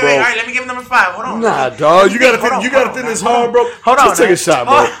good, bro. All right, let me give him number 5. Hold on. Nah, dog. You gotta think this hard, bro. Hold on. Just take a shot,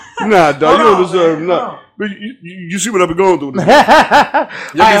 bro. Nah, dog. You don't deserve nothing. But you see what I've been going through. You been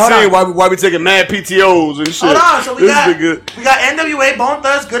saying why we taking mad PTOs and shit. Hold on. So we got NWA, Bone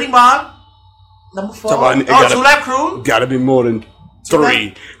Thugs, Goody Mob. Number 4. 2 Live Crew. Gotta be more than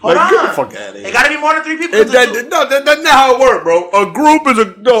 3. Hold on. Get the fuck out of here. It gotta be more than 3 people. That's not how it works, bro. A group is a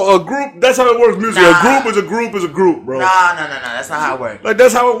group. That's how it works. Music. A group is a group, bro. Nah. That's not how it works. Like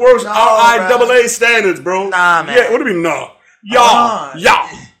that's how it works. RIAA standards, bro. Nah, man. Yeah. What do you mean, nah? Y'all.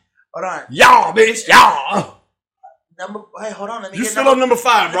 Hold on. Y'all, bitch. Y'all. Hey, hold on. Let me you still on number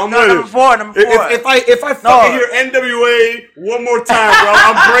 5, bro. I'm ready. Number 4. If I fucking hear NWA one more time, bro,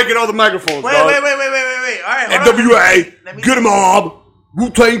 I'm breaking all the microphones. Wait. All right. NWA, Good Mob,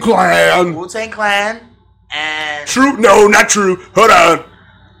 Wu-Tang Clan, and True. No, not True. Hold on.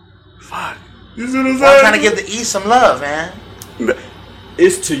 Fuck. You see what I'm saying? I'm trying to give the East some love, man.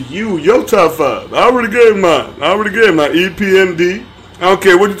 It's to you, your top 5. I already gave mine. EPMD. I don't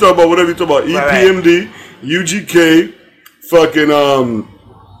care what you talk about, whatever you talk about. EPMD, UGK, fucking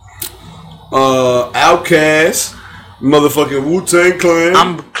Outkast, motherfucking Wu-Tang Clan.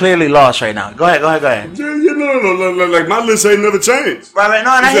 I'm clearly lost right now. Go ahead. No. Like my list ain't never changed. Right.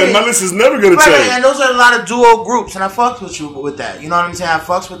 No, and my list is never gonna change. Right, and those are a lot of duo groups, and I fucks with you with that. You know what I'm saying? I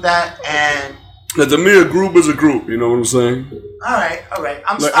fucks with that, and to me, a group is a group. You know what I'm saying? All right.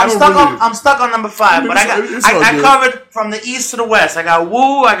 I'm stuck on number 5, but I covered from the east to the west. I got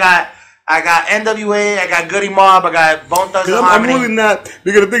Wu. I got NWA. I got Goody Mob. I got Bone Thugs and Harmony. I'm really not.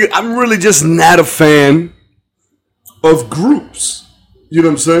 Because the thing is, I'm really just not a fan of groups. You know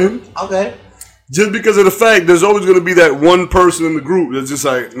what I'm saying? Okay. Just because of the fact there's always going to be that one person in the group that's just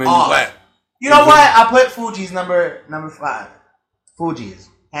like, man, you black. You know what? I put Fuji's number 5. Fuji's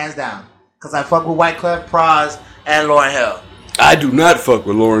hands down. Because I fuck with Wyclef, Pras, and Lauryn Hill. I do not fuck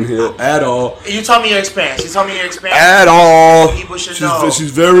with Lauryn Hill at all. You told me your experience. At all. People should know. She's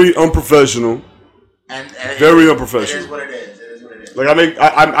very unprofessional. And very unprofessional. It is what it is. Like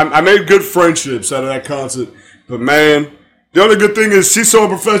I made good friendships out of that concert, but man, the only good thing is she's so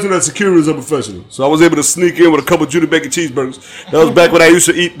unprofessional that security is unprofessional. So I was able to sneak in with a couple Judy Bacon cheeseburgers. That was back when I used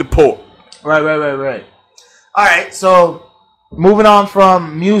to eat the pork. Right. All right. So moving on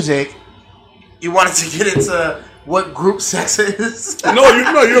from music. You wanted to get into what group sex is? No, you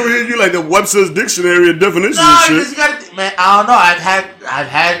like the Webster's Dictionary of definitions and shit. No, you gotta, man, I don't know. I've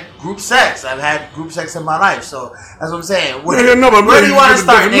had group sex. I've had group sex in my life, so that's what I'm saying. Where do you want to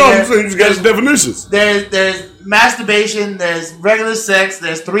start? No, I'm saying you got the definitions. There's masturbation. There's regular sex.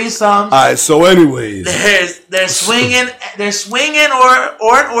 There's threesomes. All right. So, anyways, there's swinging. There's swinging or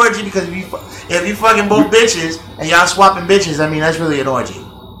an orgy because if you fucking both bitches and y'all swapping bitches, I mean that's really an orgy.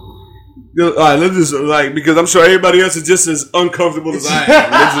 All right, let's just because I'm sure everybody else is just as uncomfortable as I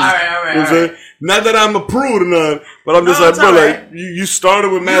am. All right. Not that I'm a prude or none, but I'm just you started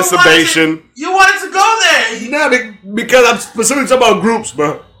with masturbation. You wanted to go there. Nah, because I'm specifically talking about groups,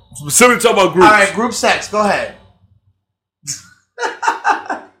 bro. Specifically talking about groups. All right, group sex. Go ahead. 3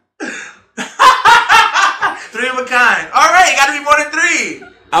 of a kind. All right, got to be more than 3.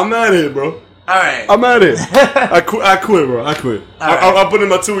 I'm out of here, bro. All right. I'm at it. I quit, bro. I quit. I'll put in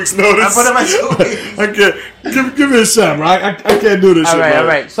my 2 weeks notice. I put in my 2 weeks. I can't. Give me a shot, bro. I can't do this shit, all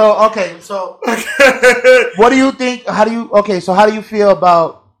right. So, what do you think? How do you feel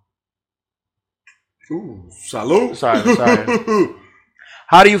about... Ooh, salute. Sorry.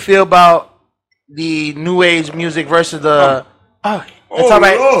 How do you feel about the new age music versus the... It's all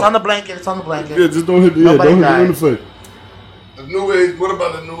right. It's on the blanket. Yeah, just don't hit the face. The new age. What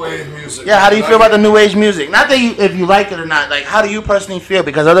about the new age music? Yeah, how do you feel about the new age music? Not that if you like it or not. Like, how do you personally feel?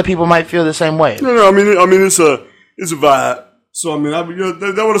 Because other people might feel the same way. No. I mean, it's a vibe. So I mean, that's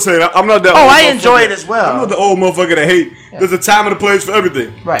what I'm saying. I'm not that. Oh, I enjoy it as well. I'm not the old motherfucker that hate. Yeah. There's a time and a place for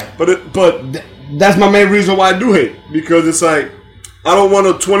everything. Right. But that's my main reason why I do hate, because it's like I don't want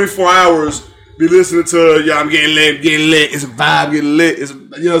to 24 hours be listening to I'm getting lit. It's a vibe, getting lit. It's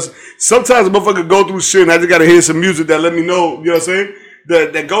sometimes a motherfucker go through shit and I just gotta hear some music that let me know. You know what I'm saying?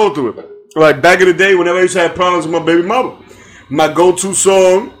 That go through it. Like back in the day, whenever I used to have problems with my baby mama, my go-to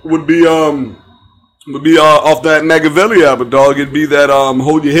song would be off that Machiavelli album, dog. It'd be that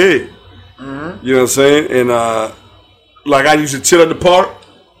Hold Your Head. Mm-hmm. You know what I'm saying? And like I used to chill at the park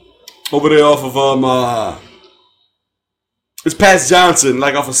over there off of it's past Johnson,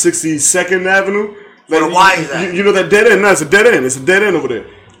 like off of 62nd Avenue. Like, why is that? You know that dead end? No, it's a dead end. It's a dead end over there.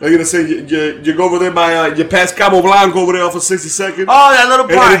 Like you know, say you go over there by you pass Cabo Blanco over there off of 62nd. Oh, that little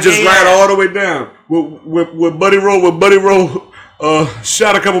park. And it just ride all the way down with Buddy Roll.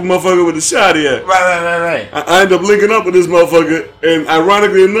 Shot a couple motherfuckers with the shotty at. Right. I ended up linking up with this motherfucker, and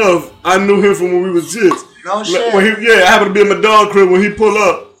ironically enough, I knew him from when we was kids. No shit. I happened to be in my dog crib when he pull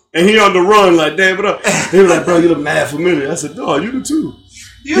up, and he on the run like, damn, what up? He was like, bro, you look mad familiar. I said, dog, you do too.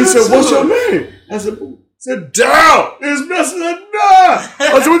 He said, what's your name? I said, Down. It's messing up. I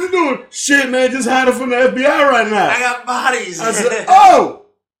said, what you doing? Shit, man, just hiding from the FBI right now. I got bodies. I said, oh.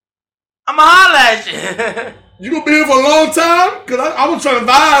 I'ma holler at you. You gonna be here for a long time? Cause I was trying to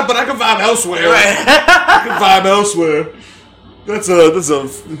vibe, but I can vibe elsewhere. Right. I can vibe elsewhere. That's a, you know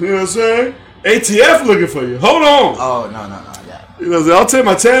what I'm saying? ATF looking for you. Hold on. Oh, no, yeah. You know what I'm saying? I'll take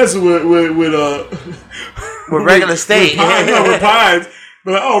my chances with regular state. With Pines.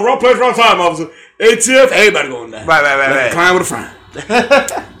 But like, wrong place, wrong time, officer. ATF, everybody going down. Right. Climb with a fine.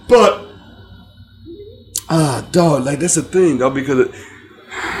 But, dog, like that's a thing, dog, because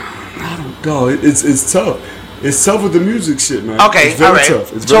it's tough. It's tough with the music shit, man. Okay, it's very all right.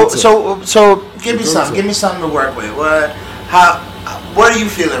 Tough. It's very tough. So give me something. Give me something to work with. What are you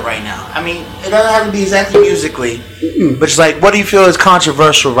feeling right now? I mean, it doesn't have to be exactly musically, but it's like, what do you feel is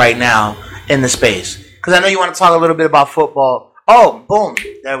controversial right now in the space? Because I know you want to talk a little bit about football. Oh, boom.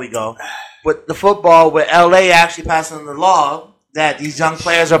 There we go. With the football, with LA actually passing the law that these young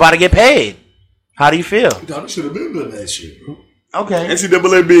players are about to get paid. How do you feel? Dog, should have been doing that shit, bro. Okay.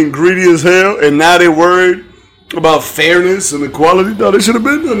 NCAA being greedy as hell, and now they're worried about fairness and equality. No, they should have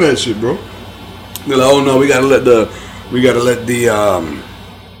been doing that shit, bro. They're like, oh no, we gotta let the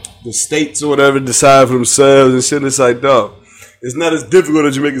states or whatever decide for themselves and shit. It's like, dog, it's not as difficult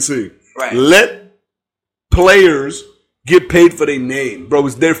as you make it seem. Right. Let players get paid for their name, bro.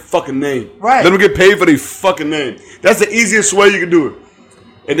 It's their fucking name. Right. Let them get paid for their fucking name. That's the easiest way you can do it.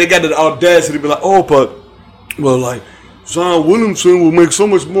 And they got the audacity to be like, oh, but well, like Zion Williamson will make so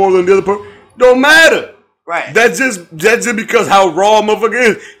much more than the other person. Don't matter. Right. That's just because how raw a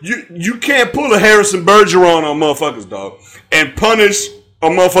motherfucker is. You can't pull a Harrison Bergeron on motherfuckers, dog, and punish a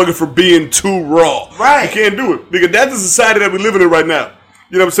motherfucker for being too raw. Right. You can't do it. Because that's the society that we're living in right now.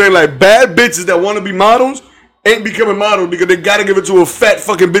 You know what I'm saying? Like, bad bitches that want to be models ain't becoming models because they got to give it to a fat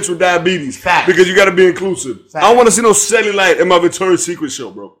fucking bitch with diabetes. Fact. Because you got to be inclusive. Fact. I don't want to see no cellulite in my Victoria's Secret show,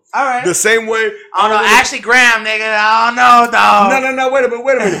 bro. All right. The same way. I don't know. Ashley Graham, nigga. I don't know, dog. No. Wait a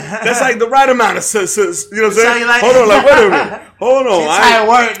minute. That's like the right amount of, you know what I'm saying? Cellulite. Hold on, like, wait a minute. Hold on. That's how it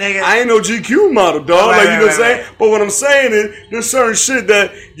work, nigga. I ain't no GQ model, dog. Right, like, you know what I'm right. saying? But what I'm saying is, there's certain shit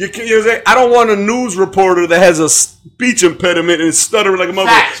that you know what I'm saying? I don't want a news reporter that has a speech impediment and stuttering like a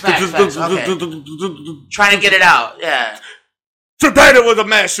motherfucker. Facts. Okay. Trying to get it out, yeah. Today there was a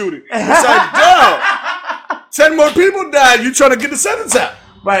mass shooting. It's like, dog, 10 more people died. You trying to get the sentence out.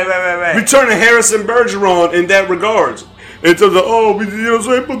 Right. We turning Harrison Bergeron in that regards. In terms of, you know what I'm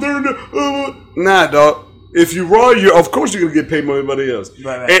saying? But they're nah, dog. If you raw, of course you're going to get paid more than anybody else.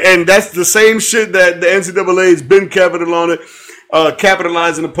 Right. And that's the same shit that the NCAA has been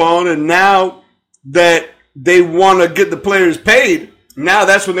capitalizing upon. And now that they want to get the players paid, now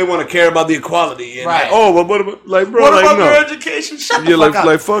that's when they want to care about the equality. And right. Like, what about, like, bro, what like, about no. your education? Shut the fuck up.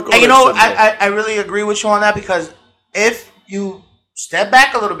 Like, fuck all and you that know, shit, I really agree with you on that because if you step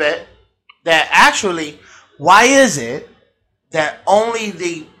back a little bit, that actually, why is it that only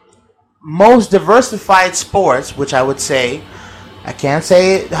the most diversified sports, which I would say, I can't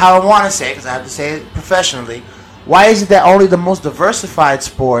say it how I want to say it because I have to say it professionally, why is it that only the most diversified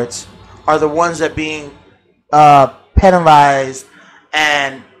sports are the ones that are being penalized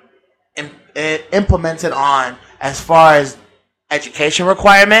and implemented on as far as education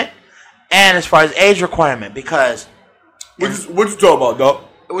requirement and as far as age requirement? Because what you talking about, dog?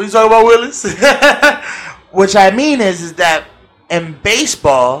 what are you talking about, Willis? Which I mean is that in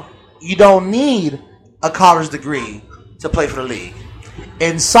baseball, you don't need a college degree to play for the league.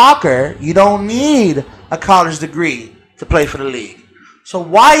 In soccer, you don't need a college degree to play for the league. So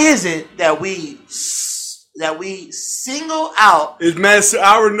why is it that we single out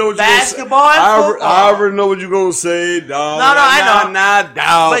I already know what basketball and football? I already know what you're gonna say, dog. No, I know. Nah,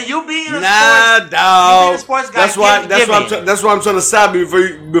 dog. But you being a sports guy, that's why I'm trying to stop you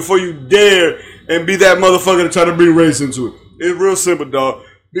before you dare and be that motherfucker to try to bring race into it. It's real simple, dog.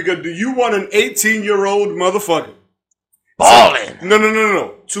 Because do you want an 18-year-old motherfucker balling?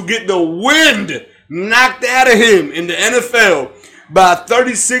 No. To get the wind knocked out of him in the NFL by a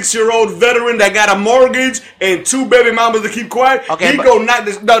 36-year-old veteran that got a mortgage and 2 baby mamas to keep quiet, he go knock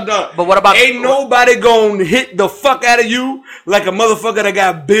this done. But what about? Ain't nobody gonna hit the fuck out of you like a motherfucker that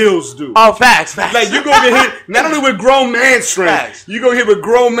got bills do. Oh, facts. Like you gonna get hit not only with grown man strength, you gonna hit with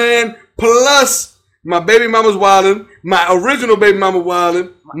grown man plus my baby mama's wildin', my original baby mama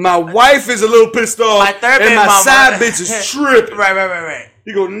wildin', my wife is a little pissed off, my third and baby my mama, side bitch is tripping. Right.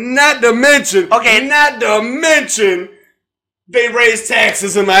 You go not to mention they raise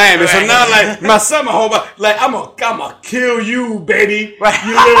taxes in Miami. Right. So now, like, my summer home, like, I'm gonna kill you, baby. Right.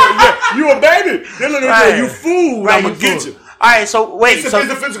 You a baby. They're looking at you fool. Right, I'm gonna get you. All right, so wait. It's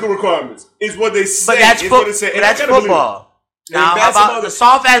the physical requirements. Is what they say. But that's football. Now, how about the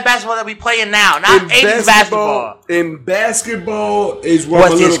soft-ass basketball that we playing now? Not 80s basketball. In basketball is where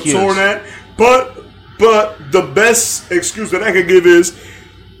I'm a little torn at. But the best excuse that I could give is,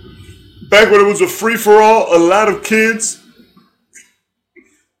 back when it was a free-for-all, a lot of kids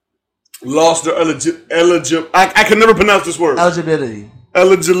lost their eligibility. I can never pronounce this word. Eligibility. I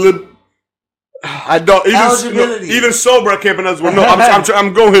don't even sober. I can't pronounce the word. No,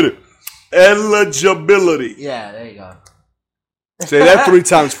 I'm going to hit it. Eligibility. Yeah, there you go. Say that 3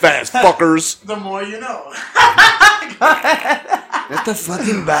 times fast, fuckers. The more you know. That's the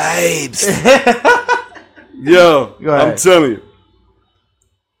fucking vibes. Yo, I'm telling you.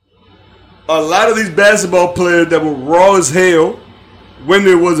 A lot of these basketball players that were raw as hell when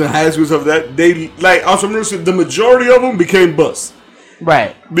they was in high school and stuff like that, they like the majority of them became busts.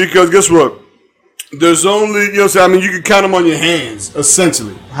 Right. Because guess what? There's only, you know what I'm saying? I mean, you can count them on your hands,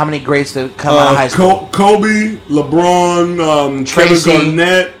 essentially. How many greats to come out of high school? Kobe, LeBron, Tracy, Kevin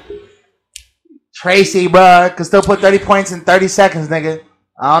Garnett. Tracy, bruh, can still put 30 points in 30 seconds, nigga.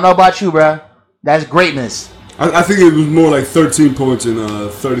 I don't know about you, bruh. That's greatness. I think it was more like 13 points in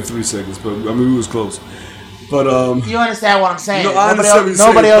 33 seconds, but I mean, we was close. But you understand what I'm saying? No, I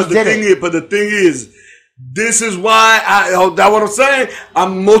nobody else did it. But the thing is, this is why that's what I'm saying.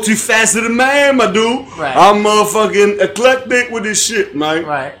 I'm multifaceted man, my dude. Right. I'm motherfucking eclectic with this shit, man.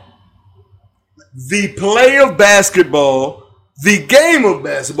 Right. The play of basketball, the game of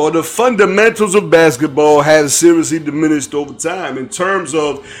basketball, the fundamentals of basketball has seriously diminished over time in terms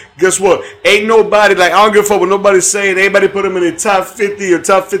of, guess what? Ain't nobody, like, I don't give a fuck what nobody's saying. Anybody put them in the top 50 or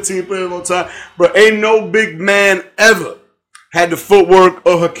top 15 players of all time. But ain't no big man ever had the footwork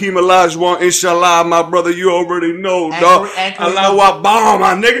of Hakeem Olajuwon. Inshallah, my brother, you already know, dog. Allahu Akbar,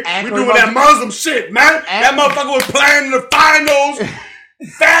 my nigga. We doing that Muslim shit, man. That motherfucker was playing in the finals,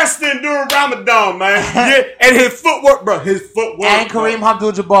 fasting during Ramadan, man. Yeah, and his footwork, bro. And Kareem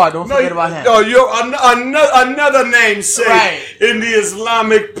Abdul-Jabbar. Don't forget about him. No, you're another namesake in the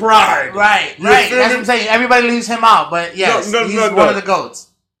Islamic pride. Right. That's what I'm saying. Everybody leaves him out, but yes, he's one of the GOATs.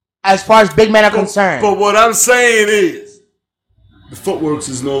 As far as big men are concerned. But what I'm saying is, the footwork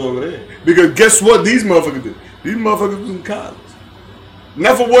is no longer there. Because guess what these motherfuckers did? These motherfuckers was in college.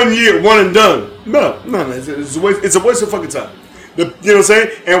 Not for 1 year, one and done. No. It's a waste of fucking time. You know what I'm saying?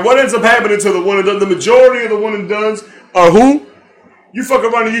 And what ends up happening to the one and done, the majority of the one and dones are who? You fuck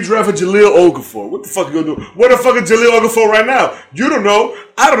around and you draft a Jahlil Okafor. What the fuck you gonna do? What the fuck is Jahlil Okafor right now? You don't know.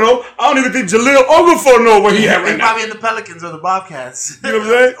 I don't know. I don't even think Jahlil Okafor know where he at right now. He's probably in the Pelicans or the Bobcats. You know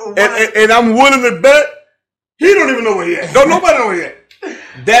what I'm saying? And I'm willing to bet he don't even know where he at. Don't nobody know where he at.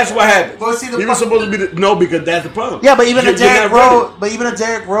 That's what happened. He was supposed to be because that's the problem. Yeah, but even a Derrick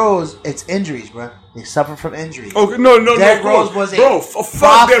Rose, it's injuries, bro. They suffer from injuries. Okay, no. Derrick Rose was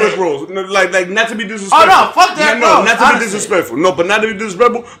fuck Derrick Rose. Like not to be disrespectful. Oh no, fuck Derrick Rose. Not to be disrespectful. No, but not to be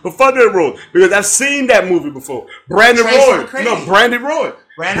disrespectful. But fuck Derrick Rose because I've seen that movie before. Brandon Roy was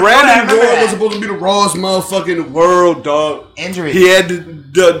supposed to be the rawest motherfucker in the world, dog. Injury. He had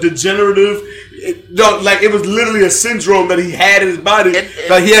the degenerative. It was literally a syndrome that he had in his body.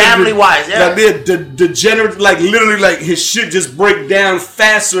 Family-wise, yeah. Like the degenerative, literally, his shit just break down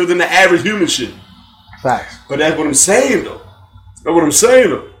faster than the average human shit. Facts. But that's what I'm saying, though.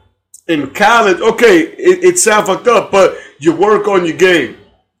 In college, okay, it sounds fucked up, but you work on your game.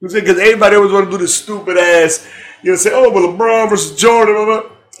 Because everybody always want to do this stupid ass, You know, say, oh, but LeBron versus Jordan. Blah, blah.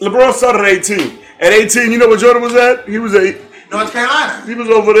 LeBron started at 18. At 18, you know where Jordan was at? He was at North Carolina. He was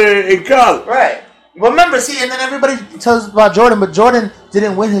over there in college. Right. Well, remember, see, and then everybody tells us about Jordan, but Jordan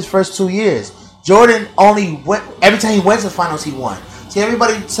didn't win his first 2 years. Jordan only went, every time he went to the finals, he won. See,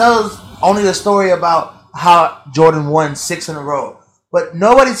 everybody tells only the story about how Jordan won 6 in a row. But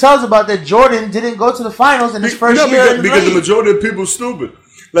nobody tells about that Jordan didn't go to the finals in his first year. Because the majority of people are stupid.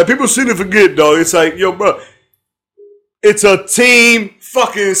 Like, people seem to forget, dog. It's like, yo, bro, it's a team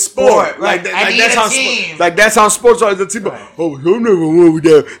fucking sport. Right. That's how sports are. It's a team. Right. Oh, you never won with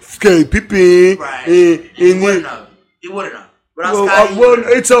that Scottie Pippen. Right. He wouldn't have.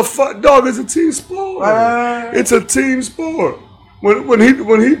 It's a dog. It's a team sport. Right. It's a team sport. When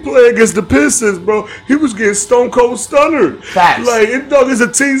he played against the Pistons, bro, he was getting stone cold stunnered. Facts. Like, it's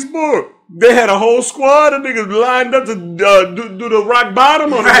a team sport. They had a whole squad of niggas lined up to do the rock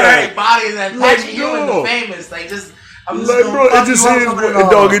bottom on the guy. Right, bodies and Patrick Ewing, the famous. Like, just, I'm just like, bro, it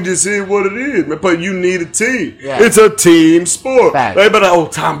just is what it is, man. But you need a team. Yeah. It's a team sport. Facts. Like,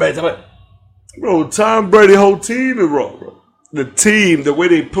 but Tom Brady. Bro, Tom Brady's whole team is wrong, bro. The team, the way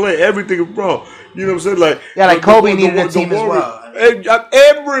they play, everything is wrong. You know what I'm saying? Like, yeah, like Kobe needed a team as well.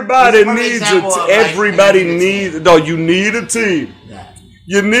 Everybody needs you need a team. Yeah.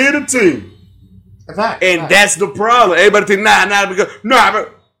 You need a team. That's the problem. Everybody think,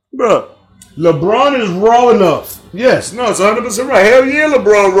 bro, LeBron is raw enough. Yes, no, it's 100% right. Hell yeah,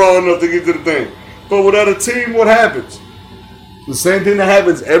 LeBron raw enough to get to the thing. But without a team, what happens? The same thing that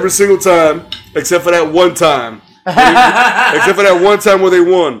happens every single time, except for that one time. Except for that one time where they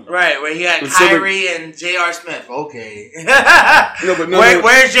won. Right, where he had Kyrie and J.R. Smith. Okay.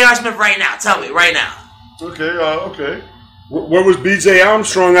 Where's J.R. Smith right now? Tell me, right now. Okay. Where was B.J.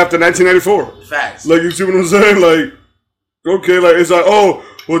 Armstrong after 1994? Facts. Like, you see what I'm saying? Like, okay, like, it's like,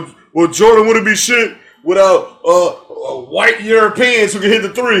 well, Jordan wouldn't be shit without white Europeans who can hit the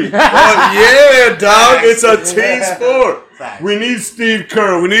three. Yeah, dog. Facts. It's a team sport. Facts. We need Steve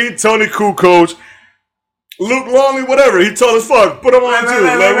Kerr. We need Tony Kukoc. Luke Longley, whatever. He tall as fuck. Put him on too.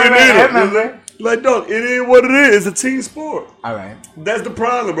 We need him. Like, dog, it is what it is. It's a team sport. All right. That's the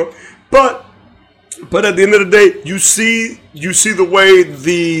problem, bro. But at the end of the day, you see the way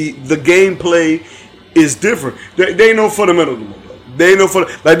the gameplay is different. They ain't no fundamental anymore. They ain't no fun.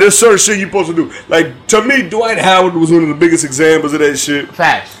 Like, there's certain shit you're supposed to do. Like, to me, Dwight Howard was one of the biggest examples of that shit.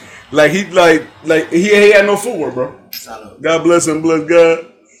 Facts. Like, he had no footwork, bro. Salud. God bless him, bless God.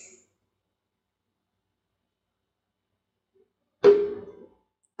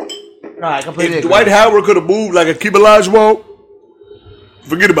 No, I completely agree. Dwight Howard could have moved like a Keep Olajuwon,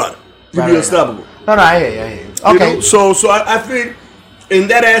 forget about it. He'd be unstoppable. No, I hear you. Okay. You know? So I think in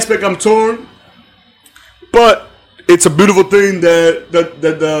that aspect I'm torn, but it's a beautiful thing that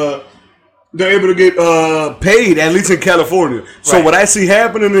they're able to get paid, at least in California. So right. What I see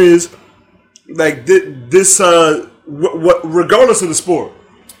happening is like this regardless of the sport.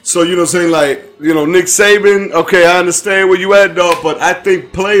 So, you know what I'm saying, like, you know, Nick Saban, okay, I understand where you at, dog, but I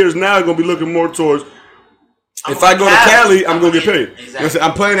think players now are going to be looking more towards, if I go to Cali, I'm going to get paid. Exactly. You know what I'm saying?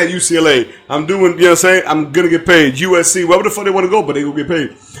 I'm playing at UCLA. I'm doing, you know what I'm saying, I'm going to get paid. USC, wherever the fuck they want to go, but they going to get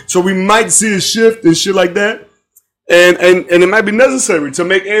paid. So we might see a shift and shit like that, and it might be necessary to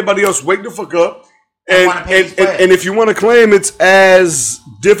make everybody else wake the fuck up. And if you want to claim it's as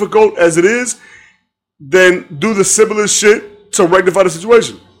difficult as it is, then do the simplest shit to rectify the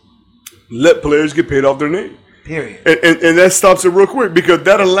situation. Let players get paid off their name. Period. And that stops it real quick because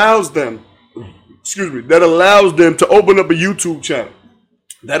that allows them, to open up a YouTube channel.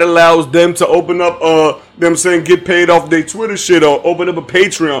 That allows them to open up, get paid off their Twitter shit or open up a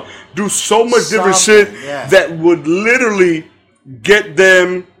Patreon. Do so much different shit that would literally get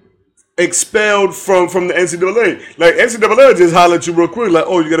them expelled from the NCAA. Like, NCAA just holler at you real quick, like,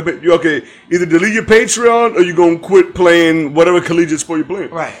 oh, you gotta pay. You okay? Either delete your Patreon or you gonna quit playing whatever collegiate sport you're playing.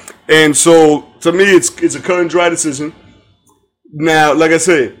 Right. And so, to me, it's a cut and dry decision. Now, like I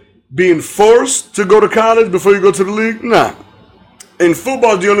said, being forced to go to college before you go to the league, nah. In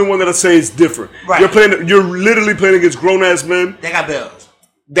football, the only one that I say is different. Right. You're literally playing against grown ass men. They got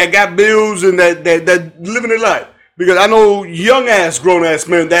bills. And that living their life. Because I know young ass, grown ass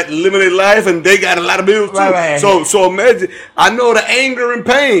men that live their life and they got a lot of bills too. Right. So imagine, I know the anger and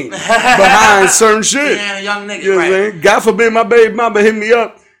pain behind certain shit. Yeah, young nigga, you know what I'm saying? God forbid my baby mama hit me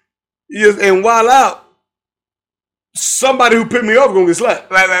up, and while out, somebody who picked me up gonna get slapped.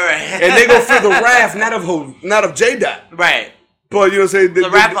 Right. And they gonna feel the wrath, not of J-Dot. Right. But you know what I'm saying? The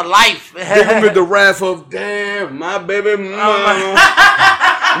wrath of life. They gonna get the wrath of, damn, my baby mama.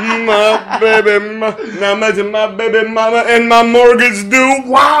 My baby mama. Now imagine my baby mama and my mortgage due.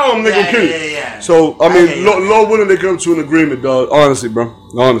 Wow, I'm gonna kill you. Yeah. So, I mean, Lord willing, they come to an agreement, dog. Honestly, bro.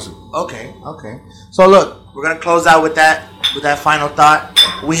 Honestly. Okay. So, look, we're going to close out with that final thought.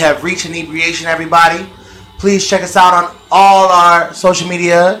 We have reached inebriation, everybody. Please check us out on all our social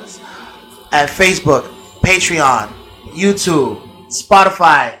medias at Facebook, Patreon, YouTube,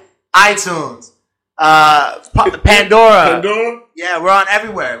 Spotify, iTunes, Pandora. Yeah, we're on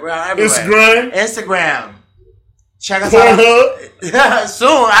everywhere. Instagram. Check us out.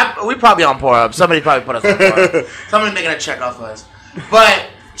 Soon. We probably on Pornhub. Somebody probably put us on Pornhub. Somebody making a check off us. But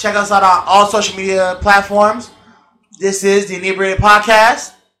check us out on all social media platforms. This is the Inebriated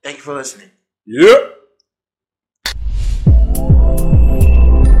Podcast. Thank you for listening. Yep.